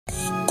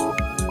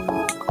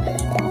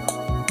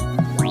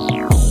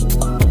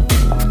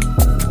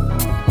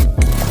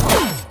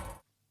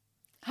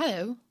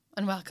Hello,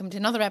 and welcome to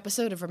another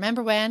episode of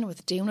Remember When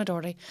with Diona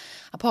Doherty,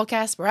 a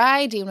podcast where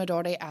I, Diona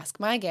Doherty, ask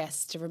my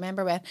guests to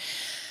remember when.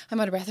 I'm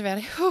out of breath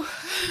already.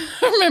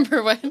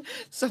 Remember when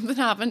something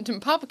happened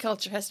in pop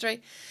culture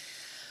history.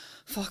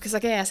 Fuck, it's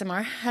like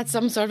ASMR. Had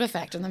some sort of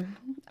effect on them.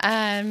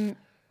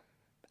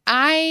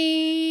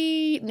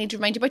 I need to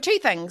remind you about two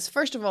things.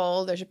 First of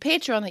all, there's a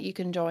Patreon that you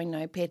can join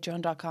now,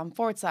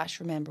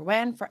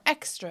 patreon.com/rememberwhen for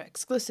extra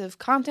exclusive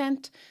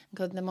content,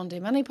 including the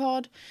Monday Mini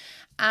Pod.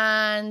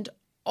 And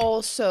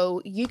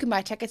also, you can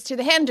buy tickets to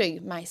The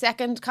Hindu, my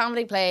second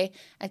comedy play,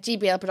 at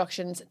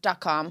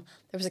gblproductions.com.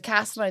 There was a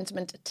cast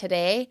announcement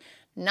today.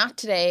 Not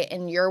today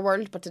in your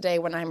world, but today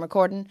when I'm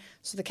recording.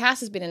 So the cast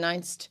has been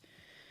announced.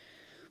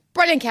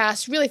 Brilliant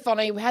cast, really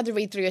funny. We had to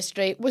read through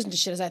yesterday. It wasn't as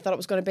shit as I thought it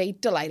was going to be.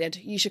 Delighted.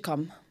 You should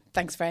come.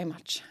 Thanks very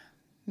much.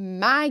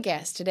 My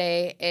guest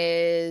today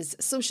is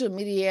social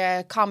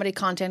media comedy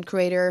content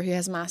creator who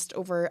has amassed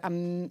over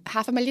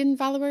 500,000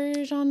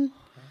 followers on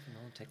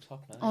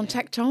TikTok now. On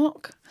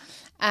TikTok.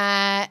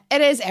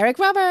 It is Eric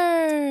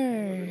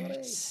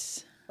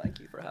Roberts. Thank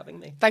you for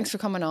having me. Thanks for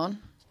coming on.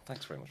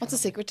 Thanks very much. What's the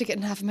secret to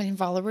getting 500,000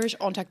 followers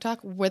on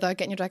TikTok without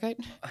getting your dick out?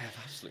 I have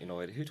absolutely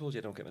no idea. Who told you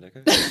I don't get my dick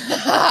out?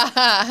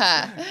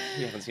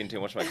 You haven't seen too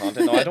much of my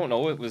content. No, I don't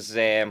know. It was.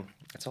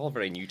 It's all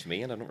very new to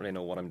me, and I don't really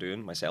know what I'm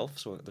doing myself.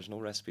 So there's no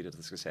recipe to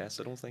the success,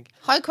 I don't think.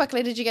 How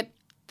quickly did you get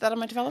that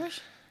amount of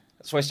followers?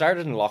 So I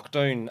started in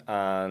lockdown,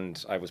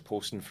 and I was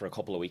posting for a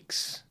couple of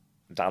weeks,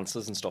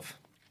 dances and stuff.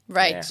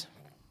 Right. Yeah,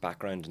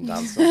 background and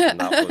dancing, and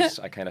that was.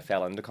 I kind of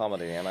fell into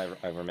comedy, and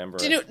I remember.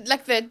 Do you know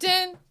like the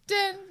din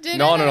din din?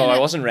 No. I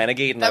wasn't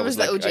renegading. That I was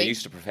the like, OG. I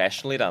used to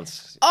professionally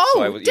dance. Oh,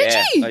 so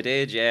did you? I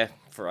did. Yeah,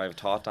 I've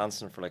taught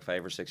dancing for like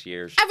 5 or 6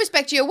 years. I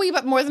respect you a wee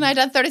bit more than I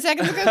did 30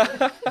 seconds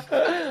ago.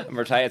 I'm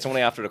retired. It's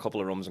only after a couple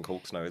of rums and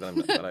cokes now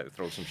that I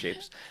throw some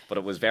shapes. But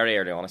it was very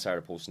early on. I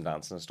started posting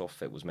dancing and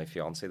stuff. It was my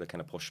fiance that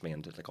kind of pushed me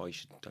into like, oh, you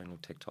should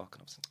download TikTok.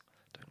 And I was like,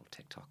 download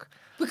TikTok.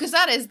 Because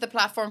that is the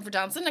platform for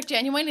dancing. Like,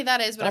 genuinely,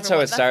 that is what That's how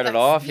it started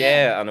off,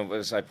 yeah. And it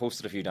was, I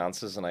posted a few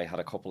dances and I had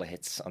a couple of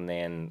hits. And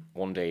then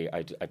one day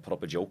I put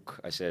up a joke.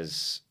 I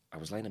says, I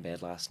was lying in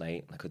bed last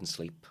night and I couldn't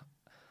sleep.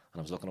 And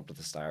I was looking up to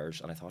the stars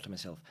and I thought to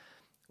myself,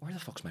 where the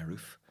fuck's my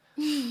roof?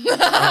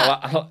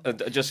 I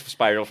just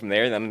spiraled from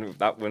there. Then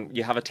that when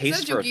you have a taste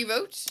is that a for joke it. you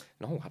wrote?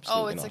 No,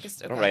 absolutely it's not. like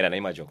I don't write any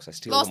of my jokes. I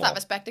steal Lost them that all.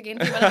 respect again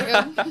 2 minutes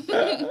ago.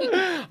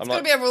 It's going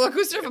to be a roller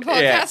coaster of a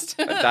podcast.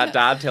 Yeah.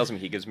 Dad tells me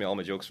he gives me all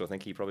my jokes, so I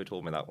think he probably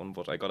told me that one.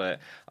 But I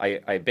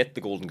bit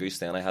the golden goose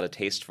then. I had a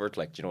taste for it,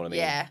 like, do you know what I mean?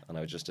 Yeah. And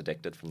I was just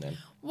addicted from then.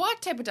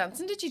 What type of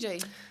dancing did you do?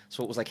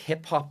 So it was like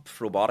hip hop,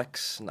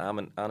 robotics, and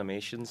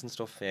animations and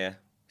stuff. Yeah.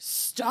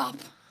 Stop.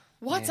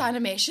 What's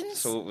animations?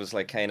 So it was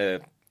like kind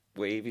of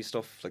wavy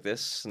stuff like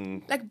this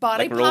and like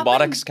body like popping?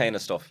 Robotics kind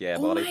of stuff. Yeah.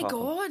 Oh body my popping.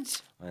 God.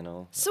 I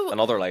know. So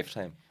another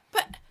lifetime.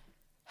 But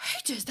who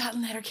does that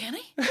in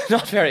Letterkenny?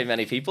 Not very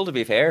many people, to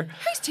be fair.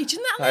 Who's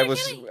teaching that in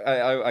Letterkenny?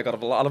 I got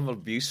a lot of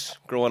abuse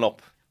growing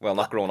up. Well,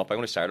 not growing up. I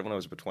only started when I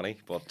was about 20,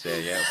 but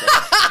yeah.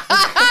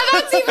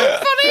 That's even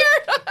funnier.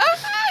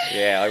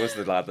 Yeah, I was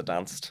the lad that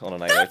danced on a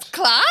night That's out.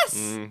 class.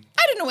 I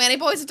don't know any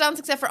boys that dance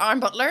except for Aaron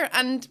Butler,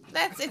 and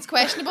it's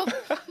questionable.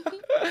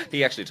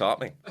 He actually taught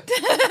me.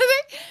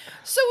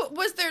 So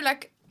was there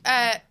like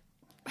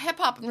hip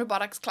hop and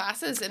robotics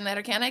classes in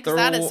Letterkenny? Because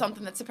that is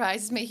something that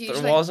surprises me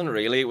hugely. There wasn't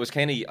really. It was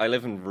kind of. I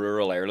live in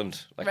rural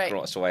Ireland,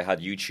 right. So I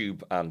had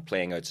YouTube and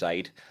playing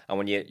outside. And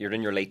when you're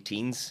in your late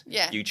teens,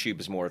 yeah.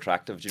 YouTube is more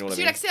attractive. Do you know what I mean?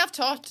 So you're like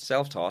self-taught.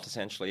 Self-taught,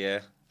 essentially, yeah.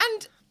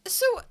 And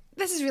so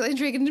this is really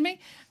intriguing to me.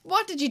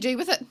 What did you do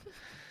with it?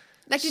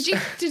 Like, is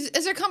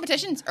there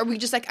competitions? Or were you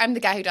just like, I'm the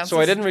guy who dances? So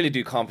I didn't really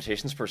do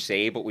competitions per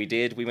se, but we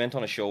went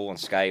on a show on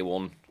Sky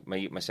One.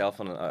 Myself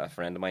and a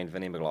friend of mine,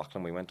 Vinny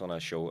McLaughlin, we went on a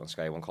show on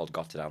Sky One called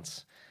Got to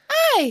Dance.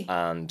 Aye.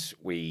 And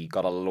we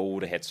got a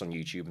load of hits on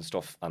YouTube and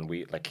stuff, and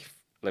we, like,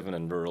 living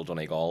in rural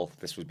Donegal,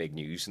 this was big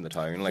news in the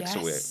town. Like,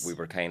 yes. So we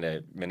were kind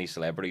of mini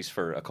celebrities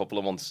for a couple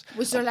of months.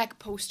 Was there, like,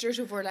 posters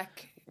over,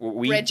 like...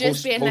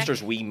 Bridges being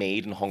posters like, we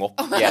made and hung up.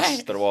 Oh,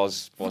 yes, there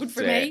was. Vote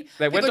for me.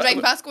 People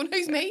driving past going,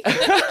 who's me?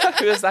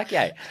 Who is that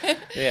guy?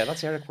 Yeah,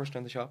 that's Eric worst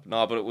around the shop.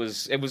 No, but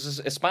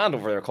it spanned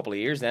over a couple of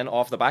years. Then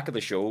off the back of the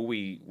show,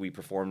 we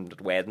performed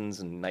at weddings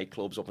and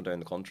nightclubs up and down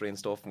the country and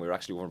stuff. And we were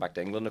actually going back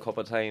to England a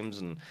couple of times,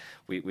 and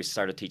we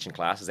started teaching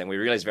classes. Then we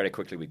realised very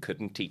quickly we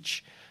couldn't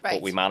teach, right.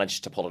 But we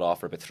managed to pull it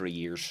off for about 3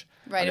 years.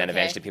 Right, and then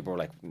eventually people were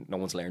like, no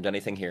one's learned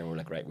anything here, and we're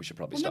like, right, we should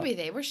probably stop. Maybe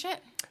they were shit.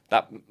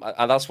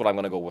 That's what I'm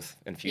going to go with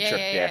in future.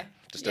 Yeah.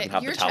 Just didn't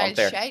have the talent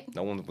there. Shite.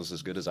 No one was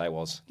as good as I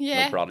was.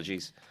 Yeah. No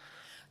prodigies.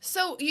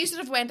 So you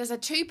sort of went as a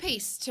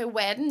two-piece to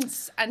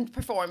weddings and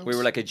performed. We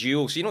were like a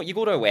duo. So you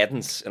go to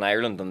weddings in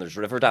Ireland and there's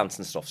river dance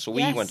and stuff. So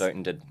we went out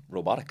and did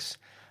robotics,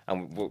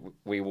 and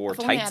we wore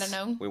tights.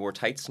 We wore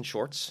tights and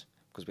shorts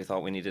because we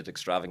thought we needed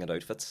extravagant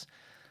outfits.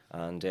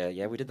 And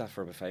we did that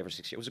for about 5 or 6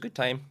 years. It was a good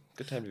time.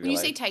 Good time to be alive. When you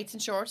say tights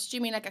and shorts, do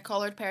you mean like a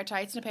coloured pair of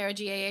tights and a pair of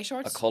GAA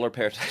shorts? A coloured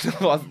pair of tights.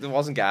 It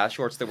wasn't gas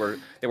shorts. They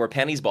were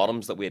pennies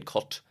bottoms that we had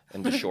cut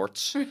into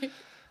shorts. Right.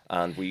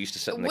 And we used to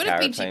sit in the Would car it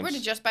be at cheaper times.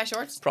 to just buy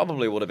shorts?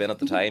 Probably would have been at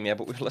the time, yeah.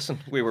 But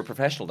we were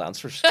professional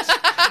dancers.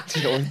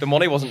 You know, the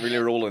money wasn't really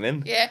rolling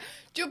in. Yeah.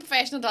 Do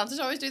professional dancers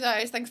always do that? I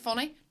always think it's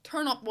funny.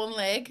 Turn up one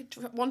leg,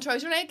 one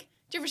trouser leg.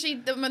 Do you ever see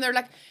them when they're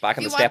like... Back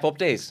in the step-up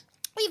days.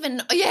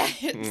 Even, yeah,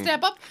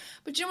 step up.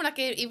 But you know, like,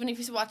 even if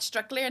you watch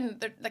Strictly and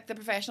they're like the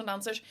professional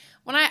dancers,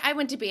 when I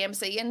went to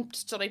BMC and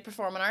studied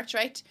performing arts,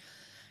 right?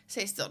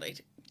 Say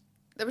studied.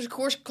 There was a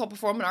course called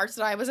Performing Arts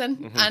that I was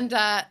in, and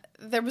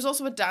there was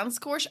also a dance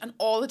course, and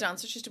all the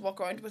dancers used to walk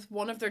around with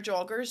one of their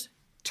joggers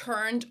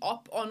turned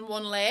up on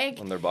one leg.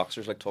 And their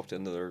boxers like tucked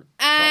into their...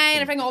 And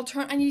everything all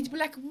turned, and you'd be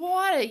like,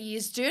 what are you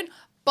doing?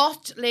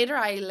 But later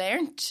I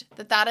learnt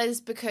that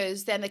is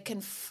because then they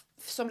can...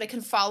 somebody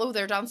can follow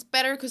their dance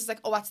better because it's like,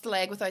 oh, that's the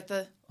leg without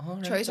the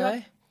trouser.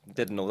 I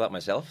didn't know that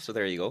myself, so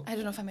there you go. I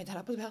don't know if I made that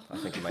up as well. I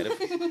think you might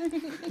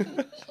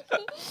have.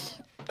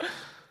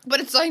 But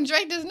it sounds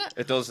right, doesn't it?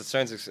 It does. It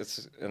sounds.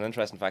 It's an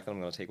interesting fact that I'm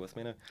going to take with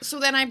me now. So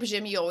then I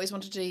presume you always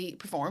wanted to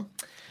perform.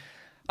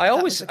 I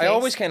always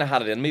kind of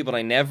had it in me, but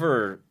I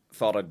never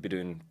thought I'd be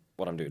doing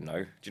what I'm doing now.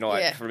 Do you know?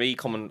 Yeah. For me,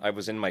 I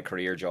was in my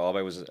career job.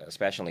 I was a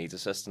special needs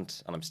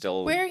assistant, and I'm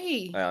still. Where are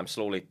you? I'm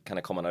slowly kind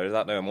of coming out of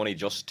that now. I'm only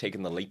just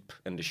taking the leap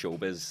into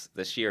showbiz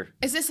this year.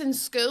 Is this in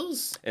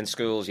schools? In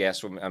schools,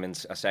 yes. I'm in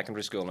a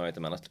secondary school now at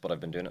the minute, but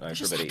I've been doing it now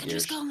for about 8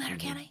 years. School in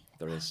Letterkenny.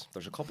 There is.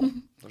 There's a couple.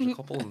 There's a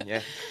couple.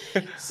 Yeah.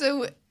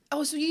 So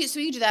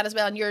you do that as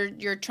well, and you're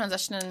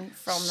transitioning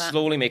from that.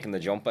 Slowly making the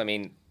jump. I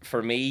mean,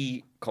 for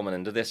me, coming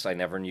into this, I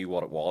never knew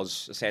what it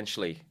was,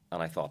 essentially.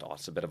 And I thought,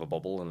 it's a bit of a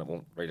bubble and it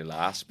won't really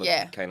last.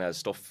 But kind of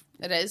stuff...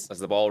 It is. As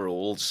the ball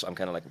rolls, I'm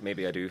kind of like,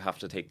 maybe I do have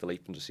to take the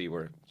leap and just see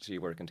where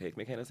it can take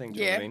me, kind of thing. Do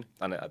you know what I mean?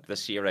 And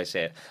this year I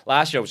said...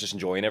 Last year I was just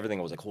enjoying everything.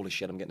 I was like, holy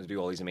shit, I'm getting to do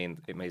all these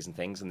amazing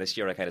things. And this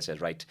year I kind of said,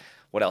 right,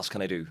 what else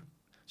can I do?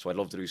 So I'd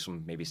love to do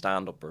some maybe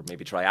stand-up or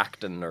maybe try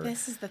acting. Or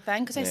this is the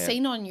thing, because I've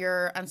seen on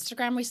your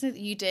Instagram recently that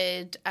you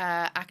did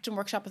acting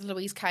workshop with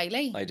Louise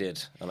Kiley. I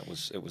did, and it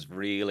was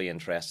really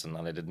interesting,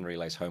 and I didn't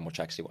realise how much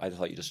actually. I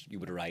thought you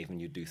would arrive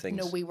and you'd do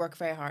things. No, we work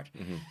very hard.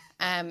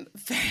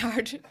 Very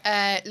hard.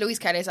 Louise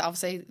Kiley is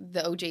obviously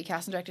the OG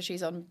casting director.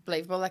 She's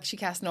unbelievable. Like, she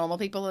casts normal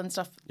people and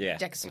stuff. Yeah,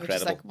 incredible. Which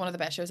is like one of the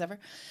best shows ever.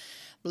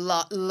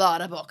 Lot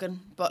of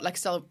booking, but like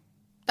still,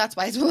 that's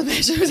why it's one of the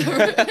best shows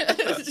ever.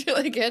 It's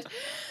really good.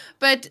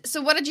 But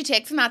so what did you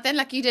take from that then?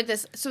 Like, you did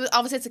this, so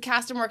obviously it's a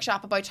casting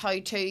workshop about how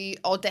to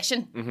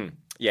audition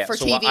for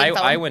TV and film.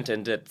 I went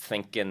into it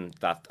thinking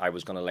that I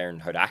was going to learn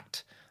how to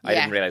act. I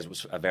didn't realise it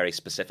was a very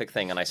specific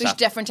thing, and There's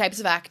different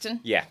types of acting.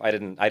 Yeah, I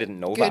didn't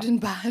know Good that. and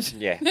bad.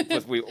 Yeah,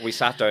 but we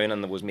sat down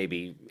and there was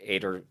maybe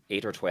 8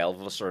 or 12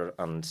 of us,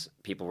 and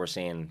people were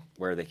saying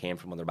where they came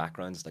from and their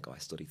backgrounds. Like, I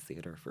studied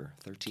theatre for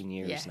 13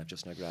 years and I've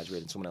just now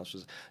graduated. And someone else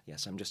was,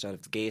 yes, I'm just out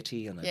of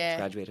Gaiety and I've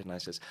graduated. And I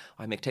says,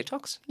 I make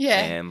TikToks.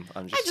 Yeah,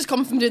 I just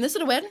come from doing this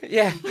at a wedding.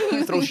 Yeah,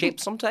 throw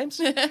shapes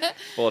sometimes.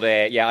 But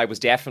I was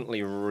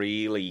definitely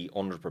really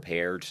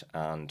underprepared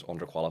and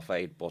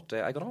underqualified. But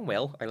I got on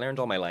well. I learned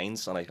all my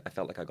lines and I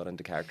felt like I got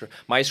into character.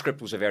 My script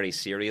was a very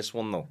serious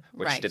one though,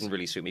 which didn't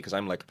really suit me because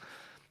I'm like,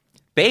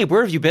 babe,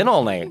 where have you been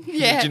all night?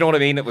 Yeah. Do you know what I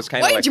mean? It was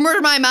kind of like... Why did you murder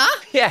my ma?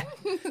 Yeah.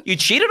 You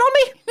cheated on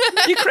me?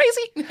 You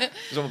crazy?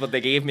 So, but they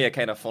gave me a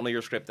kind of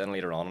funnier script then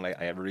later on, and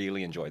I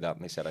really enjoyed that,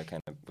 and they said I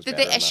kind of was Did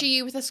they issue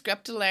you with a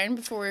script to learn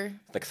before?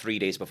 Like 3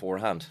 days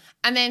beforehand.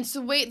 And then, so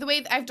the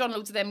way I've done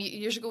loads of them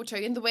years ago too,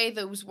 and the way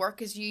those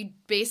work is you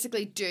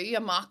basically do a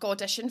mock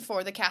audition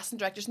for the casting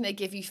directors, and they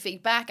give you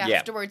feedback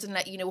afterwards and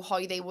let you know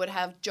how they would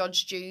have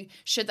judged you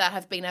should that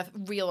have been a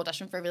real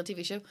audition for a real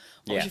TV show.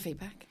 What was your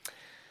feedback?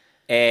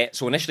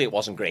 So initially it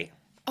wasn't great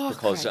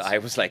because I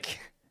was like,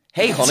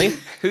 hey honey,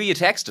 who are you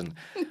texting?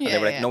 And they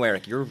were like, no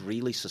Eric, you're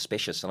really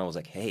suspicious. And I was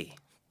like, hey,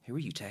 who are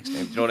you texting?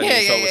 Do you know what I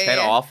mean? So it was kind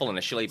of awful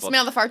initially. But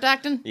smell the fart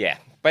acting? Yeah.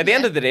 By the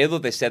end of the day though,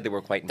 they said they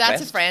were quite impressed.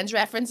 That's a Friends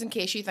reference in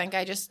case you think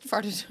I just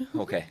farted.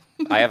 Okay.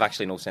 I have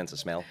actually no sense of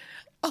smell.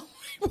 Oh,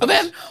 well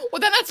then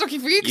that's lucky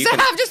for you because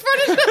I have just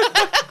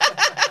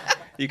farted.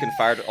 You can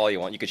fart all you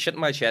want. You could shit in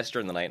my chest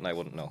during the night and I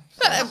wouldn't know.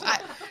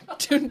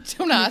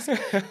 Don't ask.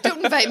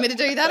 Don't invite me to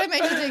do that. I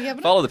might do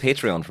it. Follow the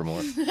Patreon for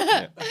more.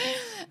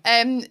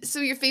 So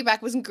your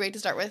feedback wasn't great to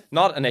start with?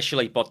 Not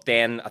initially, but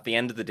then at the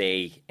end of the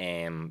day,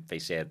 they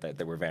said that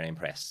they were very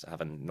impressed,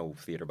 having no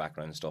theatre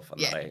background and stuff, and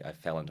that I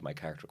fell into my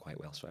character quite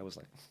well. So I was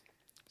like,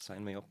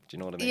 sign me up. Do you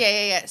know what I mean?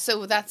 Yeah.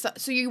 So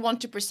so you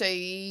want to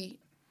pursue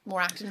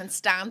more acting than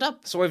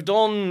stand-up? So I've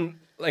done...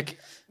 Like,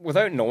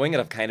 without knowing it,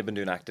 I've kind of been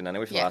doing acting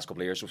anyway for the last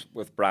couple of years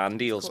with brand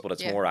deals, but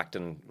it's more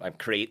acting. I'm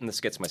creating the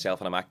skits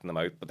myself and I'm acting them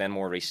out. But then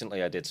more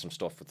recently, I did some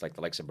stuff with like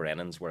the likes of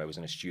Brennan's where I was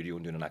in a studio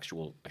and doing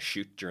a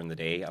shoot during the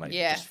day, and I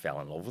just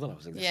fell in love with it. I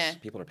was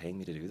like, people are paying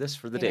me to do this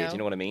for the day. Do you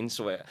know what I mean?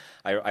 So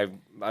I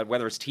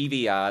whether it's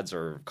TV ads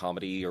or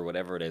comedy or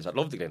whatever it is, I'd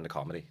love to get into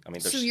comedy. I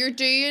mean, so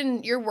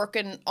you're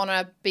working on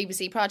a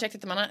BBC project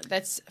at the minute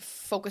that's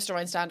focused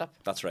around stand-up.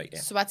 That's right. Yeah.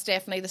 So that's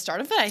definitely the start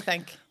of it, I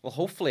think. Well,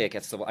 hopefully it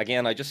gets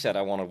again. I just said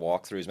I want to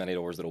walk through as many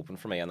doors that open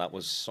for me, and that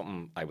was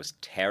something I was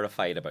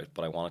terrified about,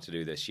 but I wanted to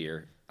do this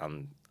year,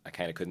 and I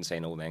kind of couldn't say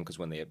no then, because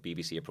when the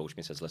BBC approached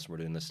me and says, listen, we're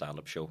doing this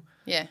stand-up show.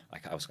 Yeah.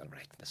 I was going,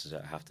 right, this is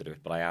it, I have to do it.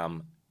 But I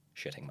am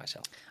shitting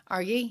myself.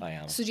 Are you? I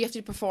am. So do you have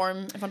to perform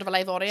in front of a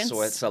live audience?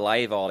 So it's a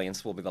live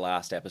audience, will be the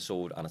last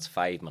episode, and it's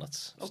 5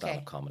 minutes of Okay.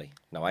 stand-up comedy.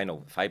 Now, I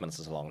know 5 minutes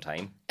is a long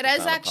time. It for is,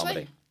 stand-up actually.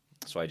 comedy.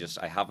 So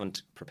I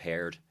haven't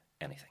prepared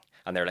anything.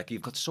 And they're like,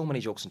 you've got so many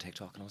jokes on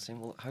TikTok. And I was saying,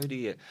 well, how do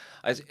you...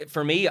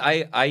 For me,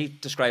 I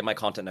describe my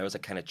content now as a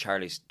kind of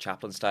Charlie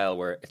Chaplin style,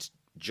 where it's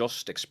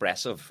just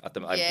expressive. I'm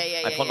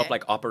putting up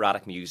like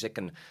operatic music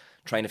and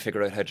trying to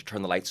figure out how to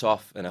turn the lights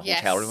off in a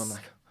hotel room. I'm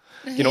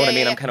like, you know what I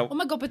mean? I'm kind of... Oh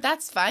my God, but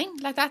that's fine.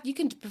 Like that, you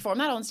can perform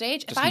that on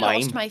stage. If Just I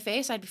mime. lost my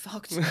face, I'd be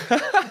fucked.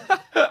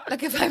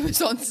 Like if I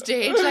was on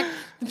stage, like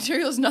the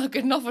material's not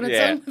good enough on its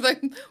own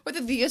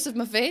without the use of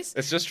my face.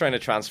 It's just trying to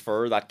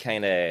transfer that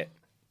kind of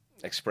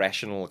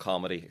expressional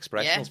comedy.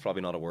 Expressional is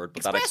probably not a word,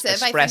 but Expressive,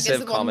 that expressive I think, is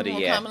the one comedy,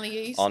 more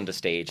commonly used. on the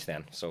stage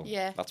then. So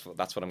Yeah. that's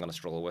what I'm going to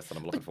struggle with, and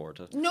I'm looking forward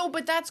to. No,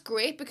 but that's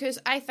great, because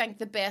I think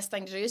the best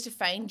thing to do is to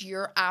find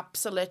your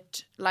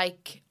absolute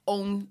like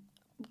own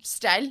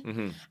style.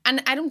 Mm-hmm.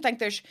 And I don't think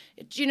there's...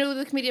 Do you know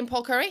the comedian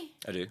Paul Curry?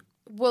 I do.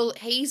 Well,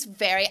 he's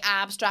very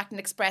abstract and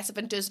expressive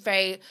and does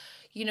very,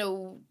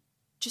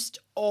 just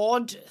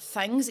odd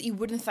things that you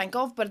wouldn't think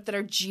of, but that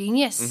are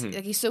genius. Mm-hmm.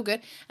 Like, he's so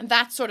good. And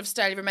that sort of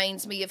style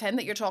reminds me of him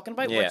that you're talking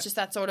about, where it's just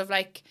that sort of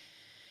like,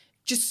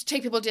 just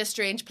take people to a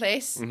strange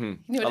place. Mm-hmm. You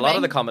know what A I lot mean?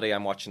 of the comedy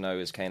I'm watching now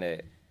is kind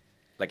of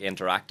like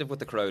interactive with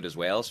the crowd as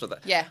well. So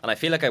that, Yeah. and I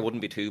feel like I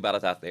wouldn't be too bad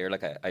at that there.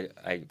 Like I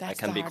That's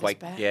can the be hardest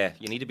quite, bit.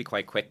 you need to be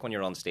quite quick when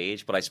you're on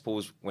stage. But I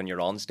suppose when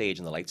you're on stage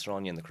and the lights are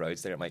on you and the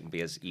crowd's there, it mightn't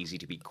be as easy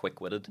to be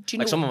quick-witted. Do you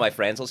Like know- some of my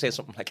friends will say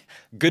something like,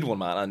 good one,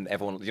 man, and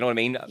everyone, you know what I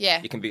mean?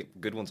 Yeah. You can be,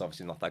 good one's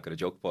obviously not that good a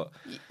joke, but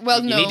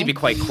Well, you no. need to be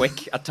quite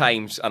quick at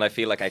times, and I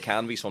feel like I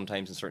can be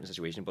sometimes in certain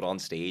situations, but on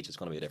stage it's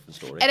going to be a different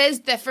story. It is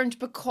different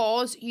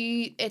because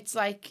it's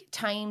like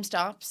time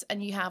stops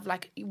and you have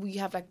like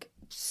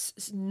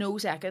no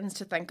seconds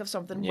to think of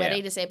something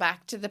witty to say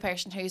back to the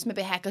person who's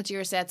maybe heckled you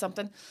or said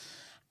something.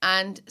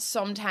 And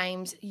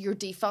sometimes your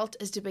default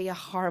is to be a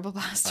horrible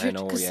bastard. I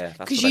know, yeah. That's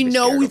Because what I'd be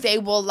scared of. they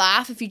will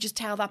laugh if you just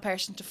tell that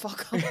person to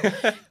fuck up.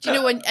 Do you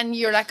know, and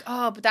you're like,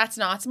 oh, but that's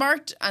not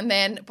smart.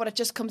 But it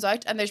just comes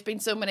out. And there's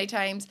been so many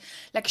times,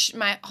 like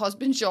my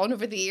husband, Sean,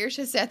 over the years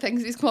has said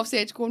things, he's come off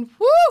stage going,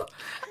 woo!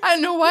 I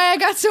don't know why I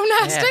got so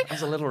nasty. Yeah,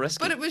 that's a little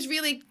risky. But it was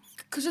really...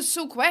 Because it's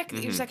so quick,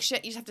 you're just like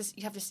shit. You have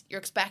to. You're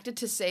expected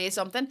to say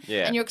something,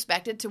 and you're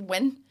expected to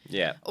win.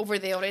 Over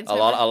the audience. A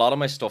lot of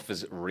my stuff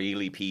is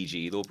really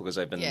PG though, because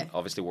I've been Yeah.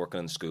 obviously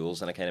working in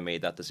schools, and I kind of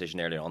made that decision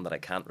earlier on that I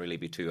can't really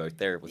be too out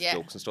there with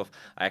jokes and stuff.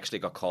 I actually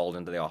got called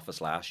into the office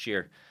last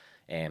year.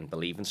 The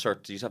Leaving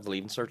Cert. Do you have the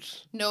Leaving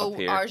Cert? No, up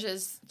here? ours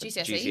is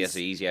GCSEs.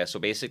 GCSEs, yeah. So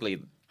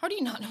basically, How do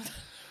you not know that?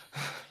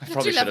 I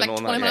probably you should live have like known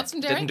 20 that. minutes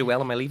from Derry? Didn't do well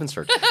on my Leaving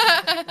Cert.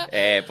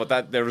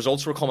 But the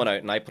results were coming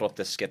out, and I put up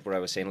this skit where I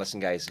was saying, listen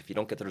guys, if you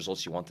don't get the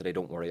results you want today,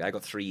 don't worry. I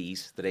got 3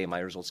 E's the day my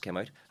results came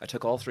out. I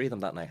took all 3 of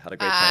them that night. Had a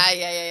great time.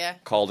 Yeah.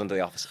 Called into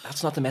the office.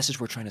 That's not the message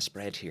we're trying to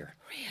spread here.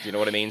 Really? Do you know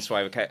what I mean? So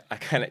I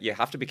kind of, you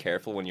have to be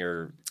careful when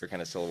you're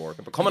kind of still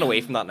working. But coming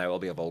away from that now, I'll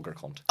be a vulgar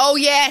cunt. Oh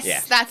yes,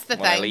 Yeah. that's the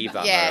when thing. I leave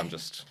that now, I'm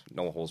just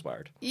no holes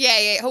barred.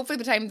 Yeah. Hopefully,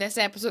 by the time this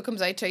episode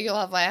comes out, too, you'll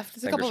have left.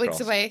 It's a couple of weeks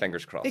crossed. away.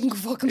 Fingers crossed. They can go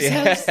fuck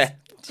themselves. Yeah.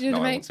 Do you know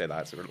No, what I I mean? won't say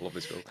that. It's a lovely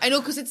school. I know,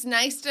 because it's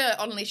nice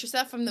to unleash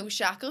yourself from those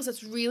shackles.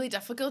 It's really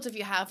difficult if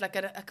you have like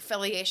an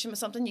affiliation with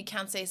something. You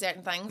can't say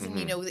certain things, and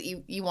you know that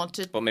you want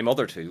to. But my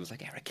mother too was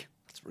like, Eric,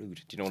 that's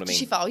rude. Do you know what I Does mean?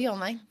 she follow you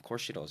online? Of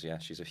course she does, yeah.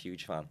 She's a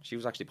huge fan. She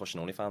was actually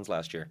pushing OnlyFans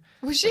last year.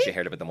 Was When she? she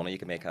heard about the money you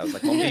can make. I was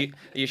like, Mum, are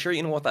you sure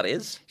you know what that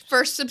is?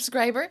 First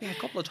subscriber. Yeah, a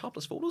couple of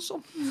topless photos,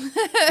 son.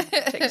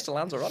 Take us to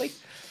Lanzarote.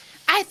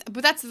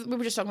 But we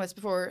were just talking about this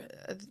before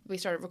we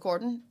started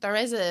recording. There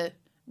is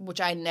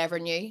which I never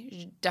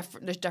knew.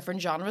 There's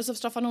different genres of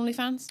stuff on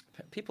OnlyFans.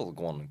 People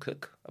go on and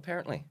cook,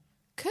 apparently.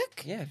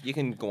 Cook? Yeah, you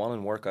can go on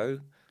and work out.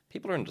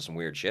 People are into some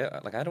weird shit.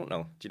 Like, I don't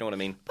know. Do you know what I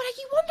mean? But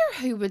you wonder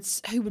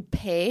who would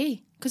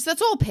pay, because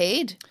that's all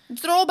paid.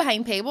 They're all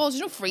behind paywalls.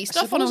 There's no free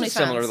stuff on I suppose OnlyFans. it's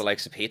similar to the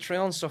likes of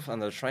Patreon and stuff,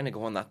 and they're trying to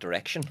go in that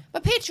direction.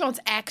 But Patreon's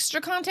extra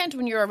content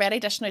when you're already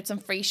dishing out some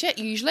free shit,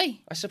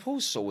 usually. I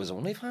suppose so is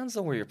OnlyFans,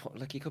 though, where you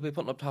could be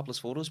putting up topless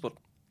photos, but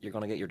you're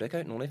going to get your dick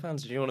out in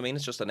OnlyFans. Do you know what I mean?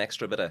 It's just an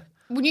extra bit of...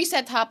 When you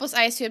said topless,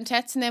 I assumed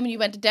tits, and then when you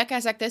went to dick, I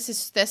was like, this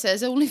is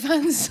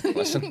OnlyFans.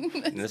 Listen,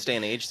 in this day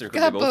and age, there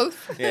could Got be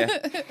both. Yeah.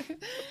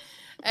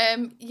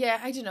 Yeah,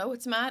 I don't know.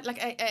 It's mad. Like,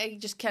 I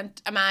just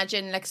can't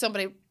imagine, like,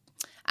 somebody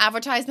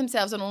advertise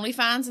themselves on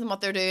OnlyFans and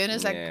what they're doing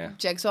is, like,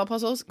 jigsaw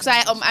puzzles.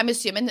 Because I'm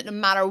assuming that no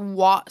matter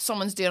what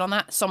someone's doing on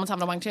that, someone's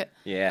having a wank to it.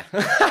 Yeah.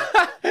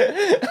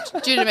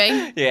 Do you know what I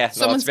mean? Yeah.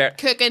 Someone's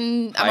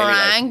cooking a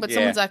meringue, but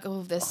someone's like,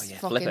 oh, this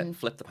flip fucking...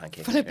 flip the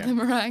pancake. Flip the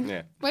meringue.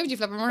 Yeah. Why would you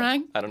flip a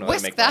meringue? I don't know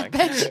Whisk how to make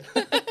that meringue.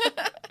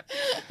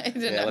 bitch. I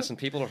don't know. Listen,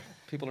 people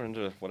are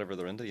into whatever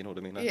they're into, you know what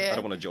I mean? I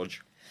don't want to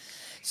judge.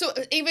 So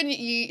even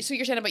you, so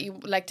you're saying about you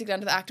like to get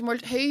into the acting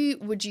world. Who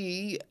would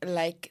you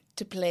like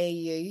to play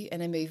you in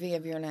a movie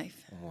of your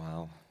life?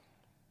 Wow.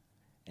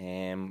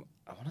 I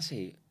want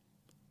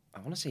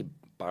to say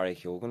Barry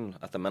Keoghan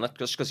at the minute,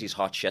 just because he's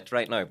hot shit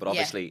right now. But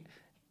obviously,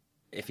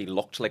 if he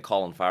looked like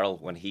Colin Farrell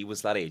when he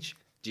was that age,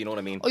 do you know what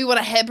I mean? Oh, you want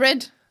a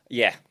hybrid?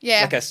 Yeah.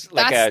 Yeah. That's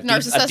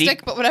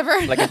narcissistic, but whatever.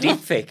 Like a deep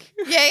fake.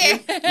 Yeah.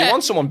 You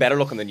want someone better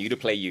looking than you to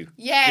play you.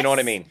 Yes. You know what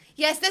I mean?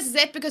 Yes, this is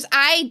it, because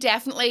I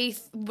definitely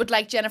would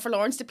like Jennifer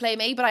Lawrence to play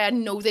me, but I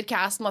know they'd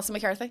cast Melissa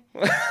McCarthy.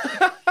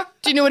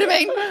 Do you know what I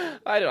mean?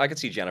 I could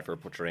see Jennifer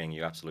portraying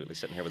you absolutely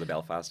sitting here with a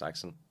Belfast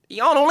accent.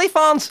 You on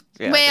OnlyFans?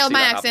 Yeah, well,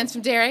 my accent's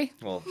from Derry.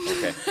 Well,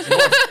 okay.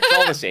 It's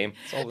all the same.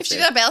 If she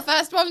did a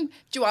Belfast one, do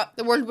you want,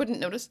 the world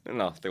wouldn't notice.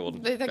 No, they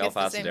wouldn't. They think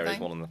Belfast it's the and Derry same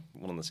is thing.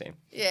 one and the same.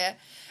 Yeah.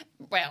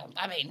 Well,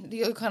 I mean,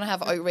 you kind of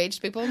have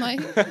outraged people now.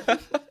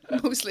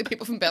 Mostly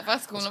people from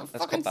Belfast going, "Oh,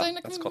 fucking sound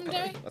like from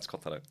Derry." Let's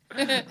cut that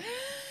out.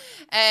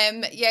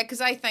 Yeah, because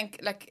I think,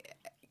 like,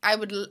 I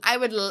would,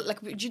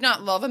 like, would you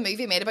not love a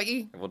movie made about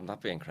you? Wouldn't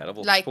that be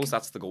incredible? Like- I suppose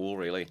that's the goal,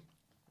 really.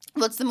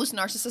 What's the most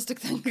narcissistic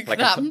thing that Like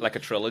could happen? like a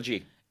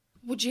trilogy.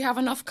 Would you have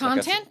enough Like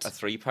content? a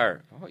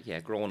 3-part. Oh, yeah,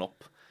 growing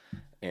up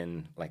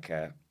in, like,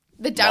 a...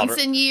 The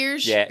dancing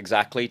years? Yeah,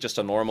 exactly. Just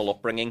a normal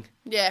upbringing.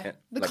 Yeah.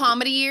 The like-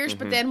 comedy years,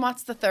 but then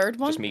what's the third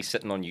one? Just me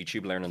sitting on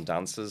YouTube learning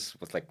dances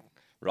with, like,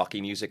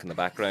 Rocky music in the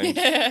background.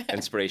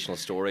 Inspirational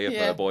story of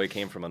a boy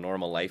came from a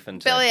normal life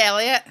into... Billy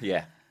Elliot.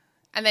 Yeah,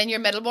 And then your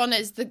middle one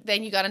is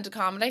then you got into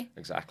comedy.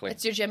 exactly.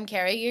 It's your Jim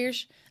Carrey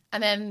years.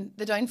 And then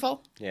the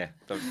downfall. Yeah,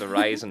 the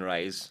rise and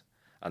rise.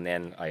 And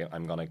then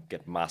I'm going to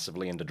get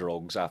massively into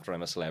drugs after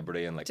I'm a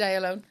celebrity and, like, Die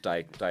alone.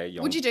 die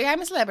young. Would you do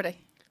I'm a Celebrity?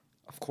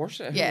 Of course,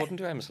 who Yeah. wouldn't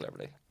do I'm a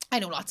Celebrity? I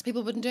know lots of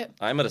people wouldn't do it.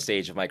 I'm at a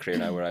stage of my career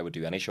now where I would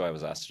do any show I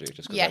was asked to do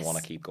just because Yes. I want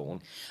to keep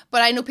going.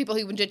 But I know people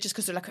who wouldn't do it just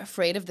because they're, like,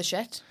 afraid of the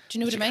shit. Do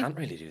you know You what I mean? can't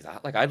really do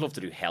that. Like, I'd love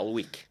to do Hell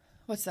Week.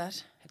 What's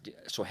that?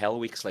 So Hell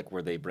Week's like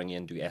where they bring you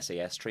in, do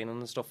SAS training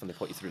and stuff, and they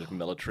put you through like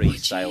military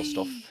style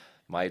stuff.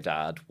 My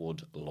dad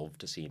would love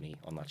to see me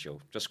on that show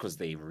just because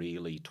they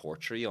really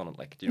torture you on it.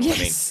 Like, do you know what I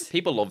mean? Yes.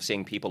 People love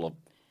seeing people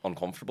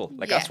uncomfortable.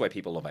 Like, Yeah. that's why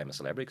people love I'm a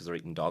Celebrity, because they're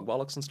eating dog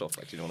bollocks and stuff.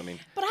 Like, do you know what I mean?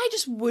 But I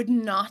just would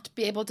not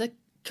be able to,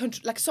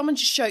 like, someone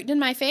just shouting in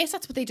my face.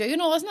 That's what they do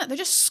and all, isn't it? They're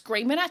just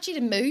screaming at you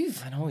to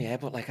move. I know, yeah,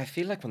 but like I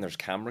feel like when there's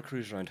camera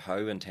crews around, how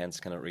intense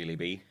can it really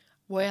be?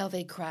 Well,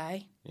 they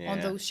cry on Yeah.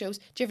 those shows.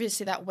 Do you ever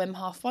see that Wim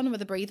Hof one with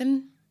the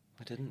breathing?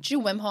 I didn't. Do you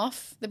know Wim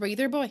Hof, the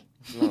breather boy?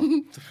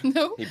 No.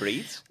 No? He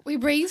breathes. We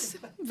breathe.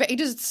 He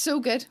does it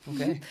so good.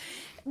 Okay.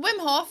 Wim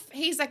Hof,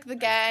 he's like the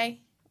guy,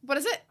 what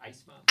is it?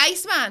 Iceman.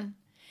 Iceman.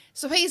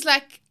 So he's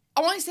like,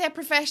 I want to say a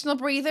professional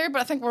breather,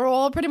 but I think we're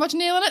all pretty much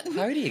nailing it.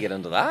 How do you get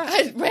into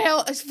that?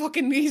 Well,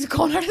 he's a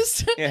con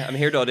artist. Yeah, I'm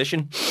here to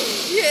audition.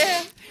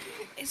 Yeah.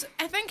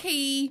 I think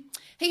he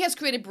has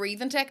created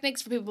breathing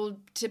techniques for people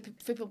to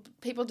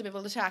be able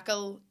to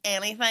tackle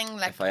anything.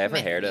 Like, If I ever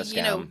heard a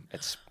you know, scam,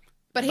 it's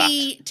but that.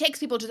 he takes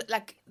people to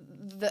like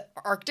the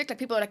Arctic, like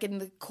people are like in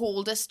the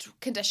coldest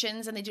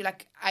conditions, and they do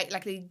like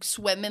they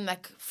swim in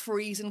like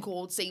freezing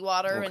cold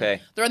seawater, Okay.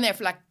 and they're in there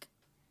for like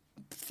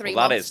 3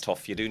 Well, that months. is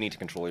tough. You do need to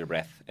control your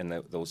breath in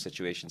those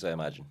situations, I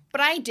imagine.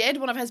 But I did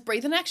one of his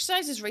breathing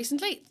exercises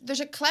recently. There's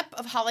a clip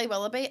of Holly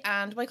Willoughby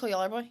and what do you call your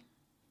other boy?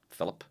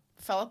 Philip.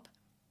 Philip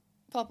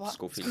what?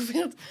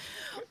 Schofield.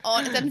 Oh,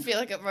 it didn't feel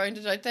like it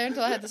rounded out there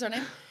until I had the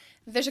surname.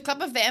 There's a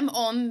clip of them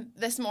on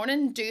this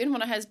morning doing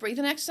one of his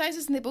breathing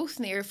exercises, and they both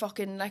near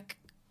fucking like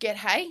get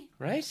high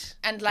Right?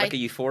 and like a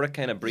euphoric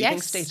kind of breathing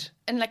yes, state.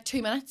 in like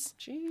 2 minutes.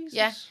 Jesus.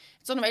 Yeah,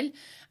 it's unreal.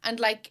 And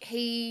like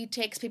he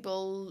takes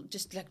people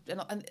just like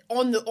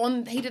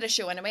he did a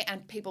show anyway,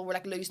 and people were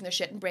like losing their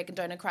shit and breaking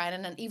down and crying.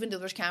 And even though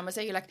there's cameras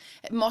there, you're like,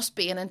 it must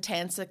be an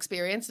intense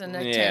experience and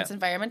an intense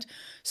environment.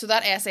 So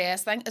that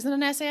SAS thing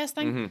isn't an SAS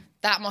thing. Mm-hmm.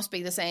 That must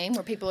be the same,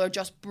 where people are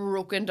just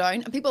broken down,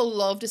 and people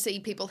love to see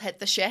people hit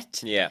the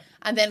shit. Yeah.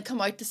 And then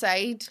come out the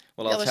side.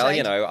 Well, the I'll other tell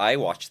you side. now, I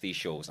watch these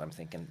shows and I'm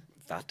thinking,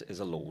 that is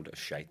a load of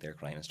shite they're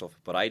crying and stuff.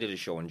 But I did a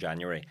show in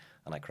January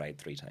and I cried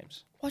 3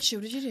 times. What show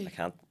did you do? I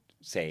can't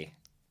say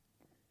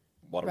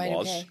what Right, it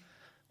was okay.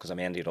 because I'm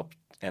NDA'd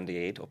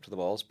up to the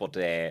balls. But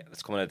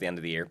it's coming at the end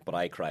of the year. But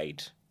I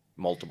cried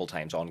multiple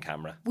times on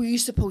camera. Were you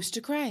supposed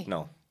to cry?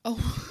 No, Oh.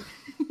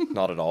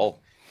 not at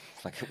all.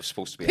 Like it was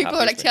supposed to be. People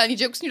are like telling you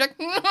jokes, and you're like,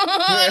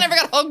 I never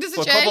got hugged as a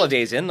So a child. couple of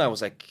days in, I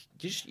was like,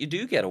 you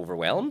do get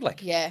overwhelmed,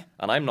 like. Yeah.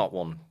 And I'm not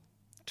one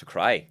to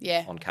cry.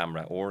 Yeah. On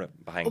camera or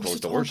behind Oh, so closed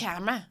it's on doors.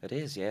 camera. It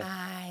is, yeah.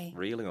 Aye.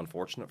 Really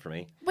unfortunate for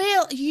me.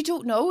 Well, you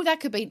don't know.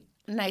 That could be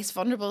nice,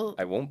 vulnerable.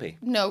 I won't be.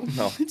 No.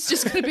 No. It's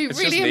just going to be It's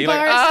really just me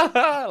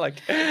embarrassing. like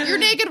You're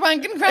naked,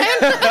 wanking,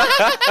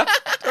 crying.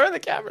 turn the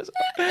cameras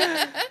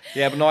on.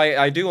 Yeah, but no,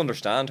 I do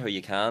understand how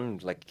you can,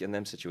 like, in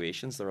them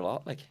situations, they're a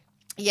lot, like.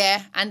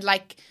 Yeah, and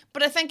like,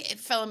 but I think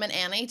filming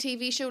any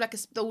TV show, like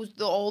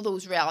all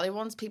those reality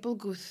ones, people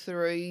go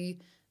through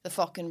the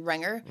fucking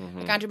ringer. Mm-hmm.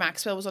 Like Andrew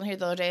Maxwell was on here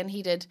the other day, and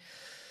he did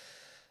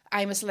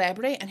I'm a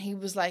Celebrity, and he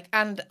was like,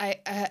 and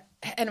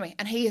anyway,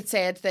 and he had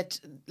said that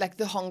like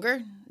the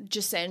hunger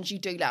just sends you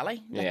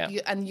doolally, like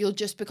Yeah. and you'll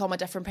just become a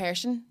different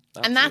person,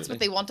 and that's what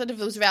Absolutely. they wanted of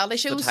those reality The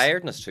shows.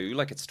 tiredness too,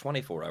 like it's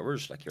 24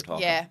 hours, like you're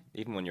talking. Yeah.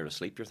 Even when you're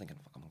asleep, you're thinking,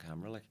 fuck, I'm on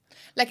camera, like.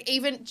 Like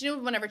even, do you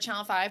know whenever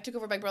Channel 5 took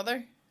over Big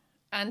Brother,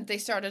 and they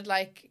started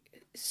like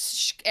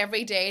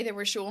every day they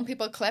were showing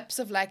people clips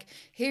of like,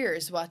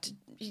 here's what,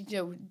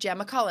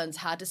 Gemma Collins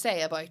had to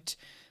say about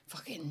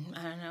fucking,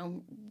 I don't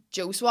know,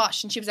 Joe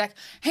Swash. And she was like,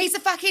 he's a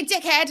fucking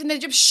dickhead. And they're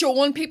just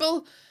showing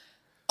people,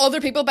 other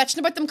people bitching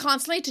about them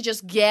constantly to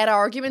just get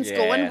arguments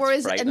going.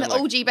 Whereas in the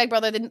OG Big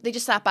Brother, they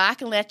just sat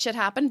back and let shit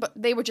happen. But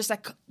they were just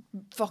like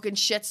fucking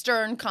shit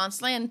stirring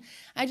constantly. And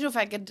I don't know if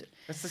I could.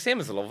 It's the same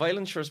as the Love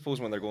Island, sure, I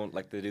suppose, when they're going,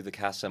 like, they do the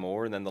Cast Some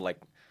More and then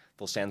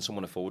they'll send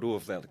someone a photo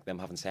of them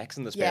having sex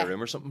in the spare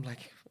room or something.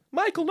 Like,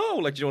 Michael, no.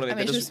 Like, do you know what I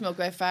mean? Just smoke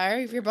by fire.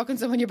 If you're bucking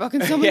someone, you're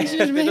bucking someone. Do you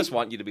know what I mean? They just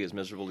want you to be as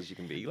miserable as you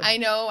can be. Like. I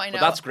know. But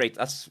that's great.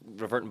 That's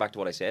reverting back to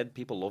what I said.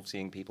 People love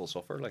seeing people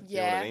suffer. Like, do you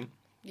know what I mean?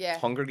 Yeah.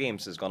 Hunger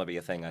Games is going to be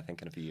a thing, I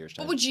think, in a few years'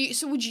 time. But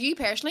would you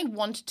personally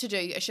want to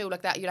do a show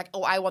like that? You're like,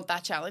 oh, I want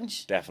that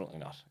challenge. Definitely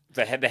not.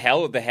 The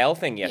hell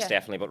thing, yes,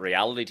 definitely. But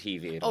reality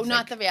TV, I don't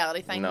not the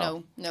reality thing.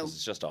 No.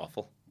 It's just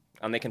awful.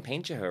 And they can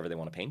paint you however they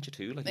want to paint you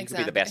too. Like, you could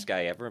Exactly. be the best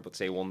guy ever, but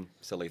say one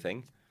silly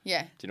thing.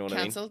 Yeah. Do you know what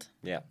Cancelled.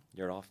 I mean? Yeah,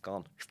 you're off,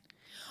 gone.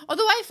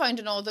 Although I found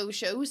in all those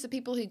shows, the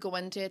people who go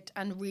into it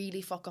and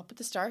really fuck up at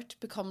the start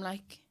become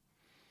like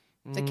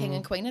the king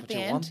and queen at the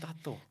end. Want that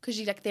though?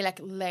 Because they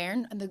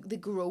learn and they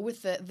grow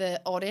with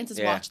the audiences.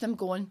 Watch them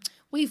going,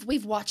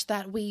 we've watched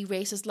that wee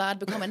racist lad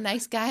become a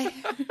nice guy. Do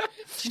you know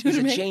He's what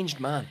I mean? a changed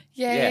man.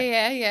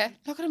 Yeah.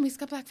 Look at him, he's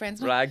got black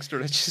friends. Rags to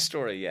riches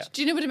story, yeah.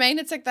 Do you know what I mean?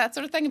 It's like that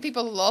sort of thing, and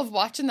people love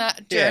watching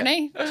that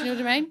journey. Do you know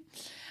what I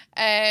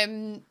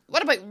mean?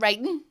 What about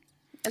writing?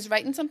 Is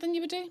writing something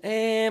you would do?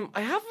 I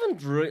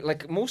haven't really,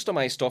 like, most of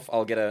my stuff.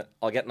 I'll get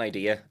an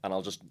idea and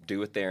I'll just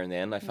do it there and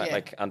then. I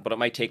find but it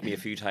might take me a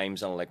few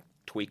times and I'll like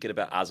tweak it a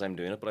bit as I'm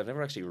doing it. But I've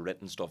never actually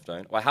written stuff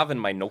down. Well, I have in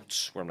my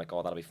notes where I'm like,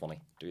 oh, that'll be funny.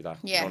 Do that.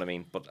 Yeah. You know what I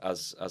mean? But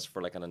as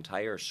for like an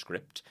entire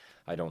script,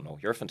 I don't know.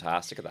 You're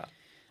fantastic at that.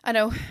 I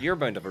know. You're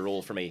bound to have a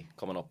role for me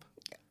coming up.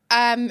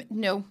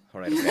 No.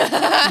 All right.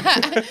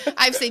 Okay.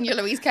 I've seen your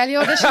Louise Kelly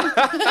audition.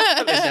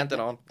 They sent it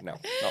on. No,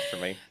 not for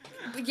me.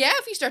 But yeah,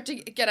 if you start to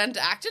get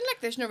into acting,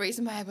 like, there's no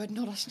reason why I wouldn't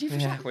audition you for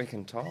something. We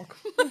can talk.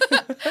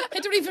 I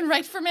don't even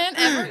write for men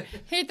ever.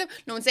 Hate them.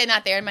 No one's saying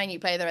that there in my new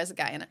play. There is a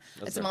guy in it.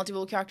 It's a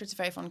multi-role character. It's a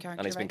very fun character.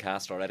 And he's been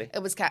cast already?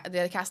 It was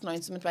the cast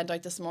announcement went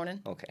out this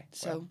morning. Okay.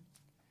 So,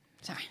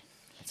 sorry.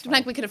 Don't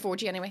think we could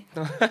afford you anyway.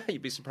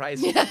 You'd be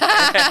surprised.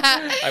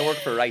 I work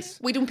for Rice.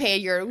 We don't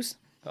pay euros.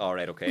 All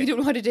right, okay. We don't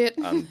know how to do it.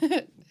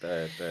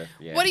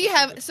 What do you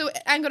have? So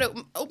I'm going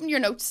to open your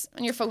notes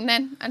on your phone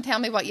then and tell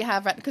me what you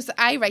have written, because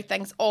I write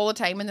things all the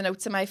time in the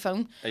notes on my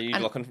phone. Are you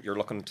You're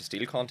looking to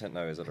steal content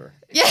now, is it? Or?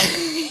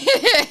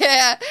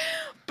 Yeah.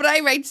 But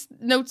I write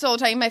notes all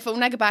the time on my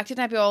phone. I go back to it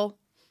and I be all...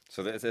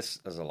 So this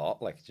is a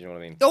lot, like, do you know what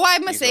I mean? Oh,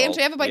 I'm the same.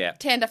 I have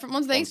about 10 different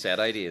ones of these. Unsaid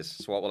ideas.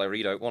 So what will I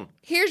read out one?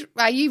 Here's...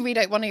 you read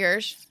out one of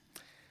yours.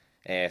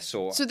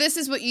 So this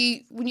is what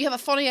when you have a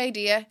funny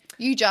idea,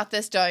 you jot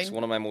this down. So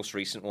one of my most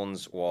recent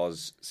ones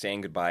was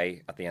saying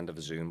goodbye at the end of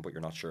a Zoom, but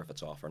you're not sure if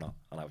it's off or not.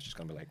 And I was just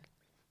going to be like...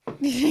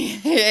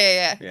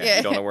 Yeah.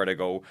 You don't know where to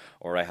go.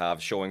 Or I have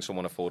showing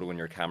someone a photo in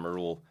your camera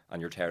roll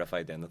and you're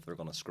terrified then that they're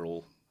going to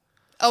scroll.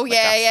 Oh, like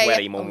yeah, that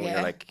sweaty moment where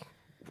you're like,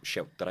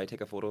 shit, did I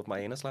take a photo of my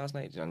anus last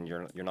night? And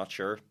you're not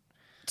sure.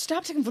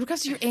 Stop taking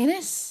photographs of your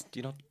anus. Do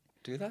you not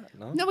do that?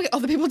 No, we get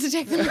other people to